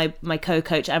my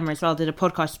co-coach Emma as well did a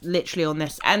podcast literally on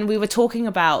this, and we were talking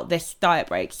about this diet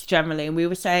breaks generally, and we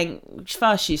were saying,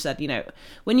 first she said, you know,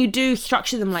 when you do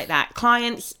structure them like that,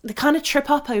 clients, they kind of trip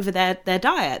up over their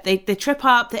diet. They trip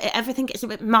up, everything gets a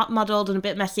bit muddled and a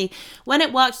bit messy. When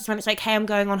it works is when it's like, hey, I'm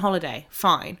going on holiday,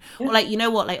 fine. Yeah. Or like, you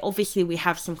know what, like obviously we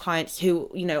have some clients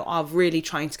who, you know, are really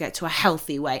trying to get to a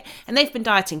healthy weight, and they've been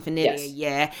dieting for nearly a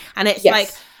year, and it's like,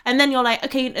 and then you're like,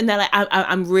 okay, and they're like,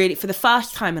 I'm really, for the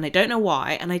first time, and I don't know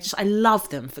why, and I love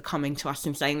them for coming to us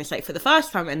and saying this, like, for the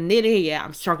first time in nearly a year,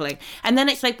 I'm struggling. And then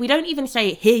it's like, we don't even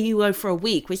say, here you go for a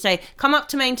week. We say, come up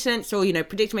to maintenance, or, you know,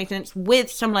 predict maintenance with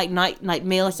some like night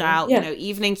meals out, you know,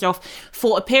 evenings off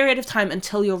for a period of time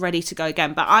until you're ready to go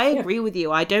again. But I agree with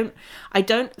you. I don't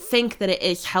think that it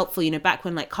is helpful. You know, back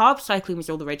when like carb cycling was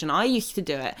all the rage, and I used to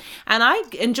do it, and I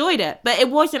enjoyed it, but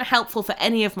it wasn't helpful for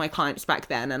any of my clients back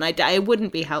then, and I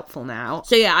wouldn't be helpful now.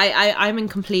 So yeah, I'm in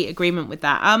complete agreement with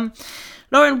that.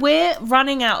 Laurin, we're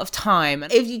running out of time.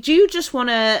 Do you just want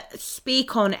to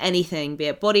speak on anything, be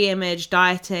it body image,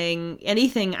 dieting,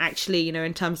 anything actually, you know,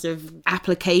 in terms of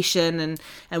application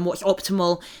and what's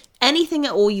optimal, anything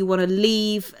at all you want to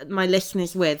leave my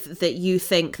listeners with that you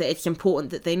think that it's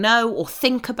important that they know or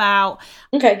think about?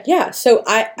 Okay, yeah. So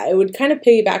I would kind of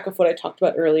piggyback off what I talked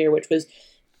about earlier, which was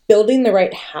building the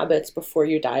right habits before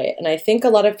you diet. And I think a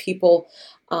lot of people,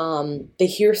 they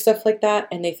hear stuff like that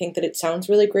and they think that it sounds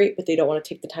really great, but they don't want to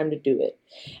take the time to do it.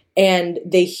 And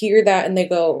they hear that and they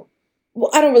go, well,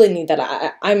 I don't really need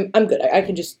that. I'm good. I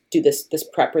can just do this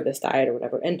prep or this diet or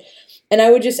whatever. And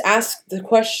I would just ask the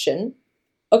question,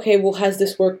 okay, well, has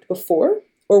this worked before?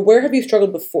 Or where have you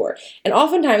struggled before? And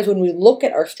oftentimes when we look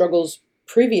at our struggles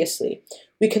previously,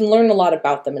 we can learn a lot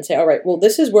about them and say, all right, well,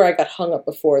 this is where I got hung up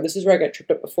before. This is where I got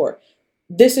tripped up before.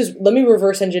 Let me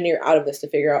reverse engineer out of this to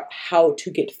figure out how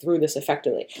to get through this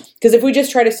effectively. Because if we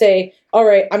just try to say, all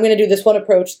right, I'm going to do this one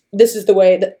approach, this is the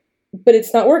way, that but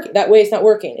it's not working. That way it's not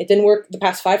working. It didn't work the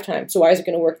past 5 times, so why is it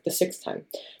going to work the 6th time?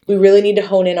 We really need to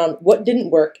hone in on what didn't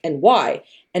work and why,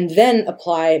 and then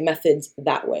apply methods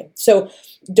that way. So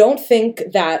don't think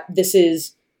that this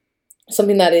is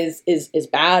something that is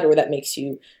bad or that makes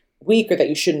you weak or that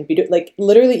you shouldn't be doing. Like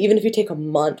literally, even if you take a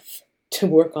month to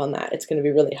work on that, it's going to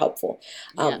be really helpful.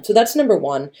 So that's number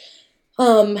 1.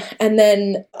 And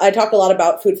then I talk a lot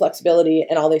about food flexibility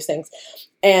and all these things.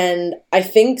 And I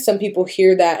think some people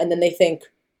hear that and then they think,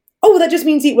 oh, that just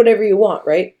means eat whatever you want,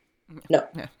 right? No,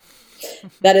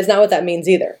 that is not what that means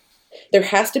either. There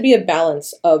has to be a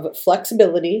balance of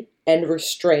flexibility and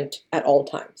restraint at all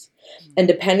times. And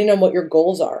depending on what your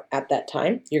goals are at that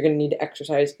time, you're going to need to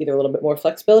exercise either a little bit more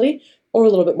flexibility or a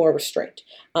little bit more restraint.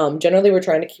 Generally, we're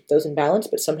trying to keep those in balance,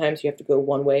 but sometimes you have to go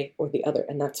one way or the other,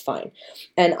 and that's fine.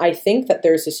 And I think that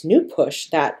there's this new push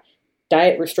that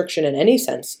diet restriction in any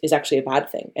sense is actually a bad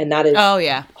thing. And that is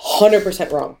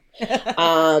 100% wrong.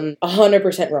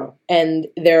 100% wrong. And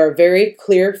there are very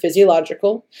clear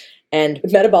physiological and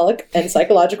metabolic and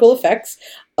psychological effects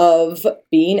of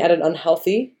being at an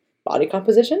unhealthy body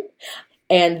composition.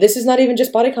 And this is not even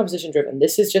just body composition driven.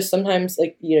 This is just sometimes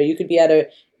like, you could be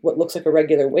at what looks like a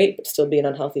regular weight, but still be an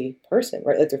unhealthy person,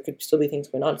 right? Like there could still be things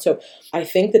going on. So I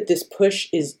think that this push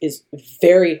is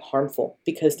very harmful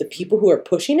because the people who are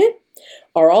pushing it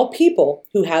are all people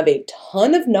who have a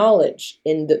ton of knowledge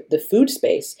in the food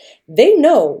space. They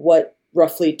know what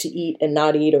roughly to eat and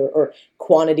not eat or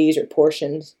quantities or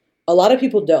portions. A lot of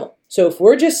people don't. So if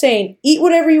we're just saying, eat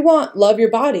whatever you want, love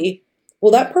your body,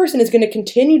 well, that person is going to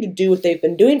continue to do what they've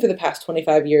been doing for the past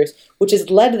 25 years, which has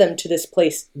led them to this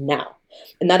place now.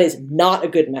 And that is not a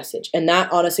good message. And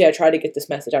that, honestly, I try to get this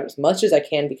message out as much as I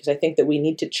can because I think that we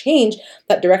need to change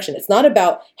that direction. It's not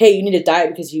about, hey, you need to diet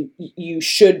because you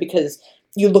should because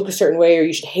you look a certain way or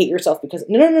you should hate yourself because,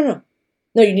 no.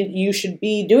 No, you should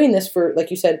be doing this for,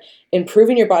 like you said,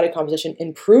 improving your body composition,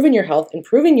 improving your health,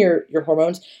 improving your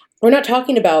hormones. We're not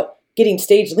talking about getting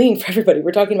stage lean for everybody.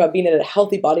 We're talking about being at a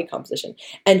healthy body composition.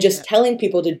 And just telling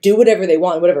people to do whatever they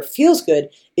want, whatever feels good,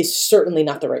 is certainly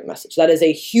not the right message. That is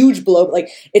a huge blow. Like,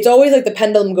 it's always like the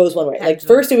pendulum goes one way. Like,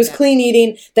 first it was clean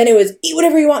eating, then it was eat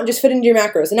whatever you want and just fit into your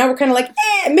macros. And now we're kind of like,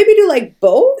 maybe do like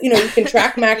both. You can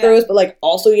track macros, but like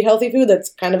also eat healthy food. That's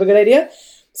kind of a good idea.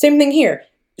 Same thing here.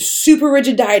 Super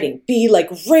rigid dieting. Be like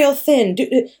rail thin.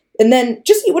 And then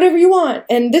just eat whatever you want.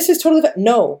 And this is totally fine.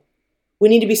 No. We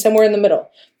need to be somewhere in the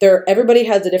middle. Everybody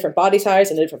has a different body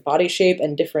size and a different body shape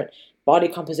and different body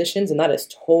compositions, and that is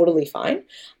totally fine.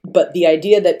 But the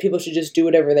idea that people should just do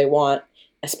whatever they want,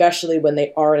 especially when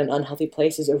they are in an unhealthy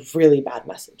place, is a really bad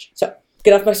message. So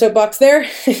get off my soapbox there.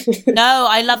 No,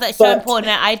 I love that. It's so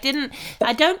important. I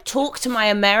don't talk to my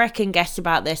American guests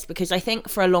about this because I think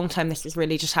for a long time this was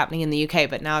really just happening in the UK,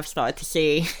 but now I've started to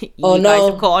see guys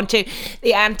have caught on to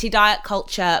the anti-diet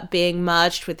culture being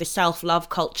merged with the self-love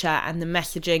culture and the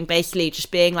messaging basically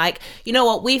just being like, you know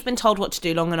what, we've been told what to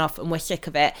do long enough and we're sick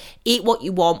of it. Eat what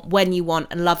you want, when you want,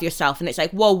 and love yourself. And it's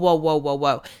like,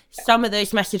 whoa. Some of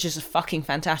those messages are fucking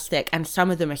fantastic, and some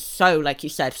of them are so, like you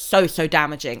said, so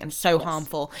damaging and so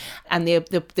harmful. And the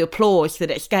applause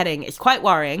that it's getting is quite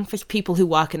worrying for people who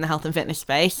work in the health and fitness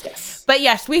space. Yes. But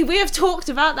yes, we have talked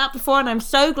about that before, and I'm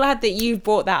so glad that you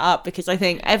brought that up because I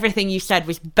think everything you said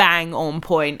was bang on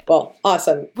point. Well,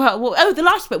 awesome. Well, the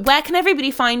last bit, where can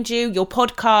everybody find you, your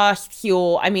podcasts,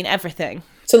 everything?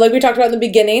 So like we talked about in the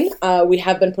beginning, we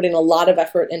have been putting a lot of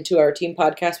effort into our team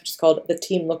podcast, which is called the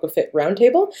Team Look Fit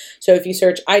Roundtable. So if you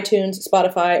search iTunes,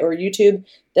 Spotify, or YouTube,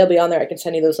 they'll be on there. I can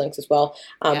send you those links as well.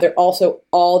 They're also,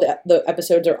 all the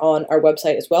episodes are on our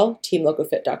website as well,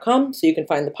 teamlocofit.com. So you can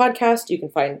find the podcast.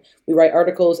 We write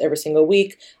articles every single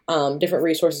week, different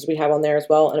resources we have on there as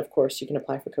well. And of course, you can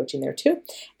apply for coaching there too.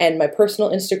 And my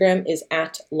personal Instagram is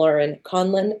at Laurin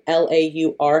Conlin,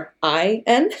 Laurin.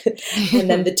 And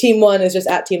then the team one is just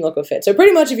at Team Loco Fit. So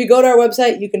pretty much if you go to our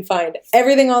website, you can find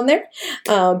everything on there.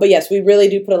 But yes, we really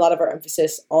do put a lot of our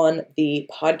emphasis on the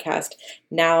podcast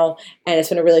now. And it's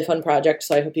been a really fun project.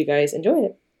 So I hope you guys enjoyed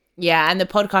it. Yeah, and the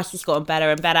podcast has gotten better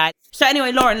and better. So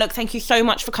anyway, Laurin, look, thank you so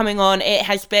much for coming on. It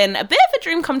has been a bit of a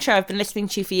dream come true. I've been listening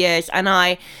to you for years, and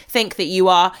I think that you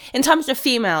are, in terms of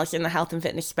females in the health and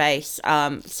fitness space,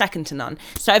 second to none.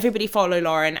 So everybody follow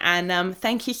Laurin, and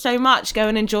thank you so much. Go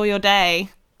and enjoy your day.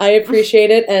 I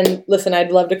appreciate it. And listen,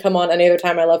 I'd love to come on any other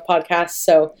time. I love podcasts.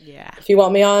 So if you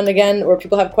want me on again or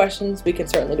people have questions, we can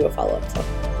certainly do a follow-up. So.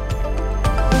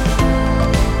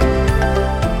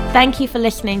 Thank you for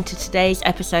listening to today's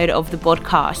episode of the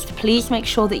podcast. Please make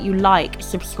sure that you like,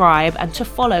 subscribe, and to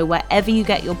follow wherever you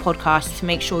get your podcasts to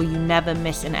make sure you never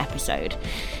miss an episode.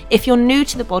 If you're new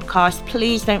to the podcast,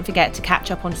 please don't forget to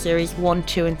catch up on series 1,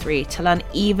 2, and 3 to learn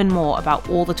even more about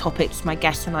all the topics my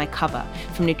guests and I cover,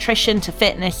 from nutrition to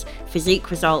fitness,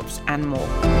 physique results, and more.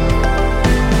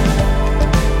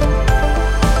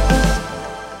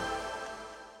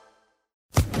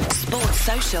 Sports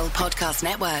Social Podcast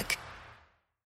Network.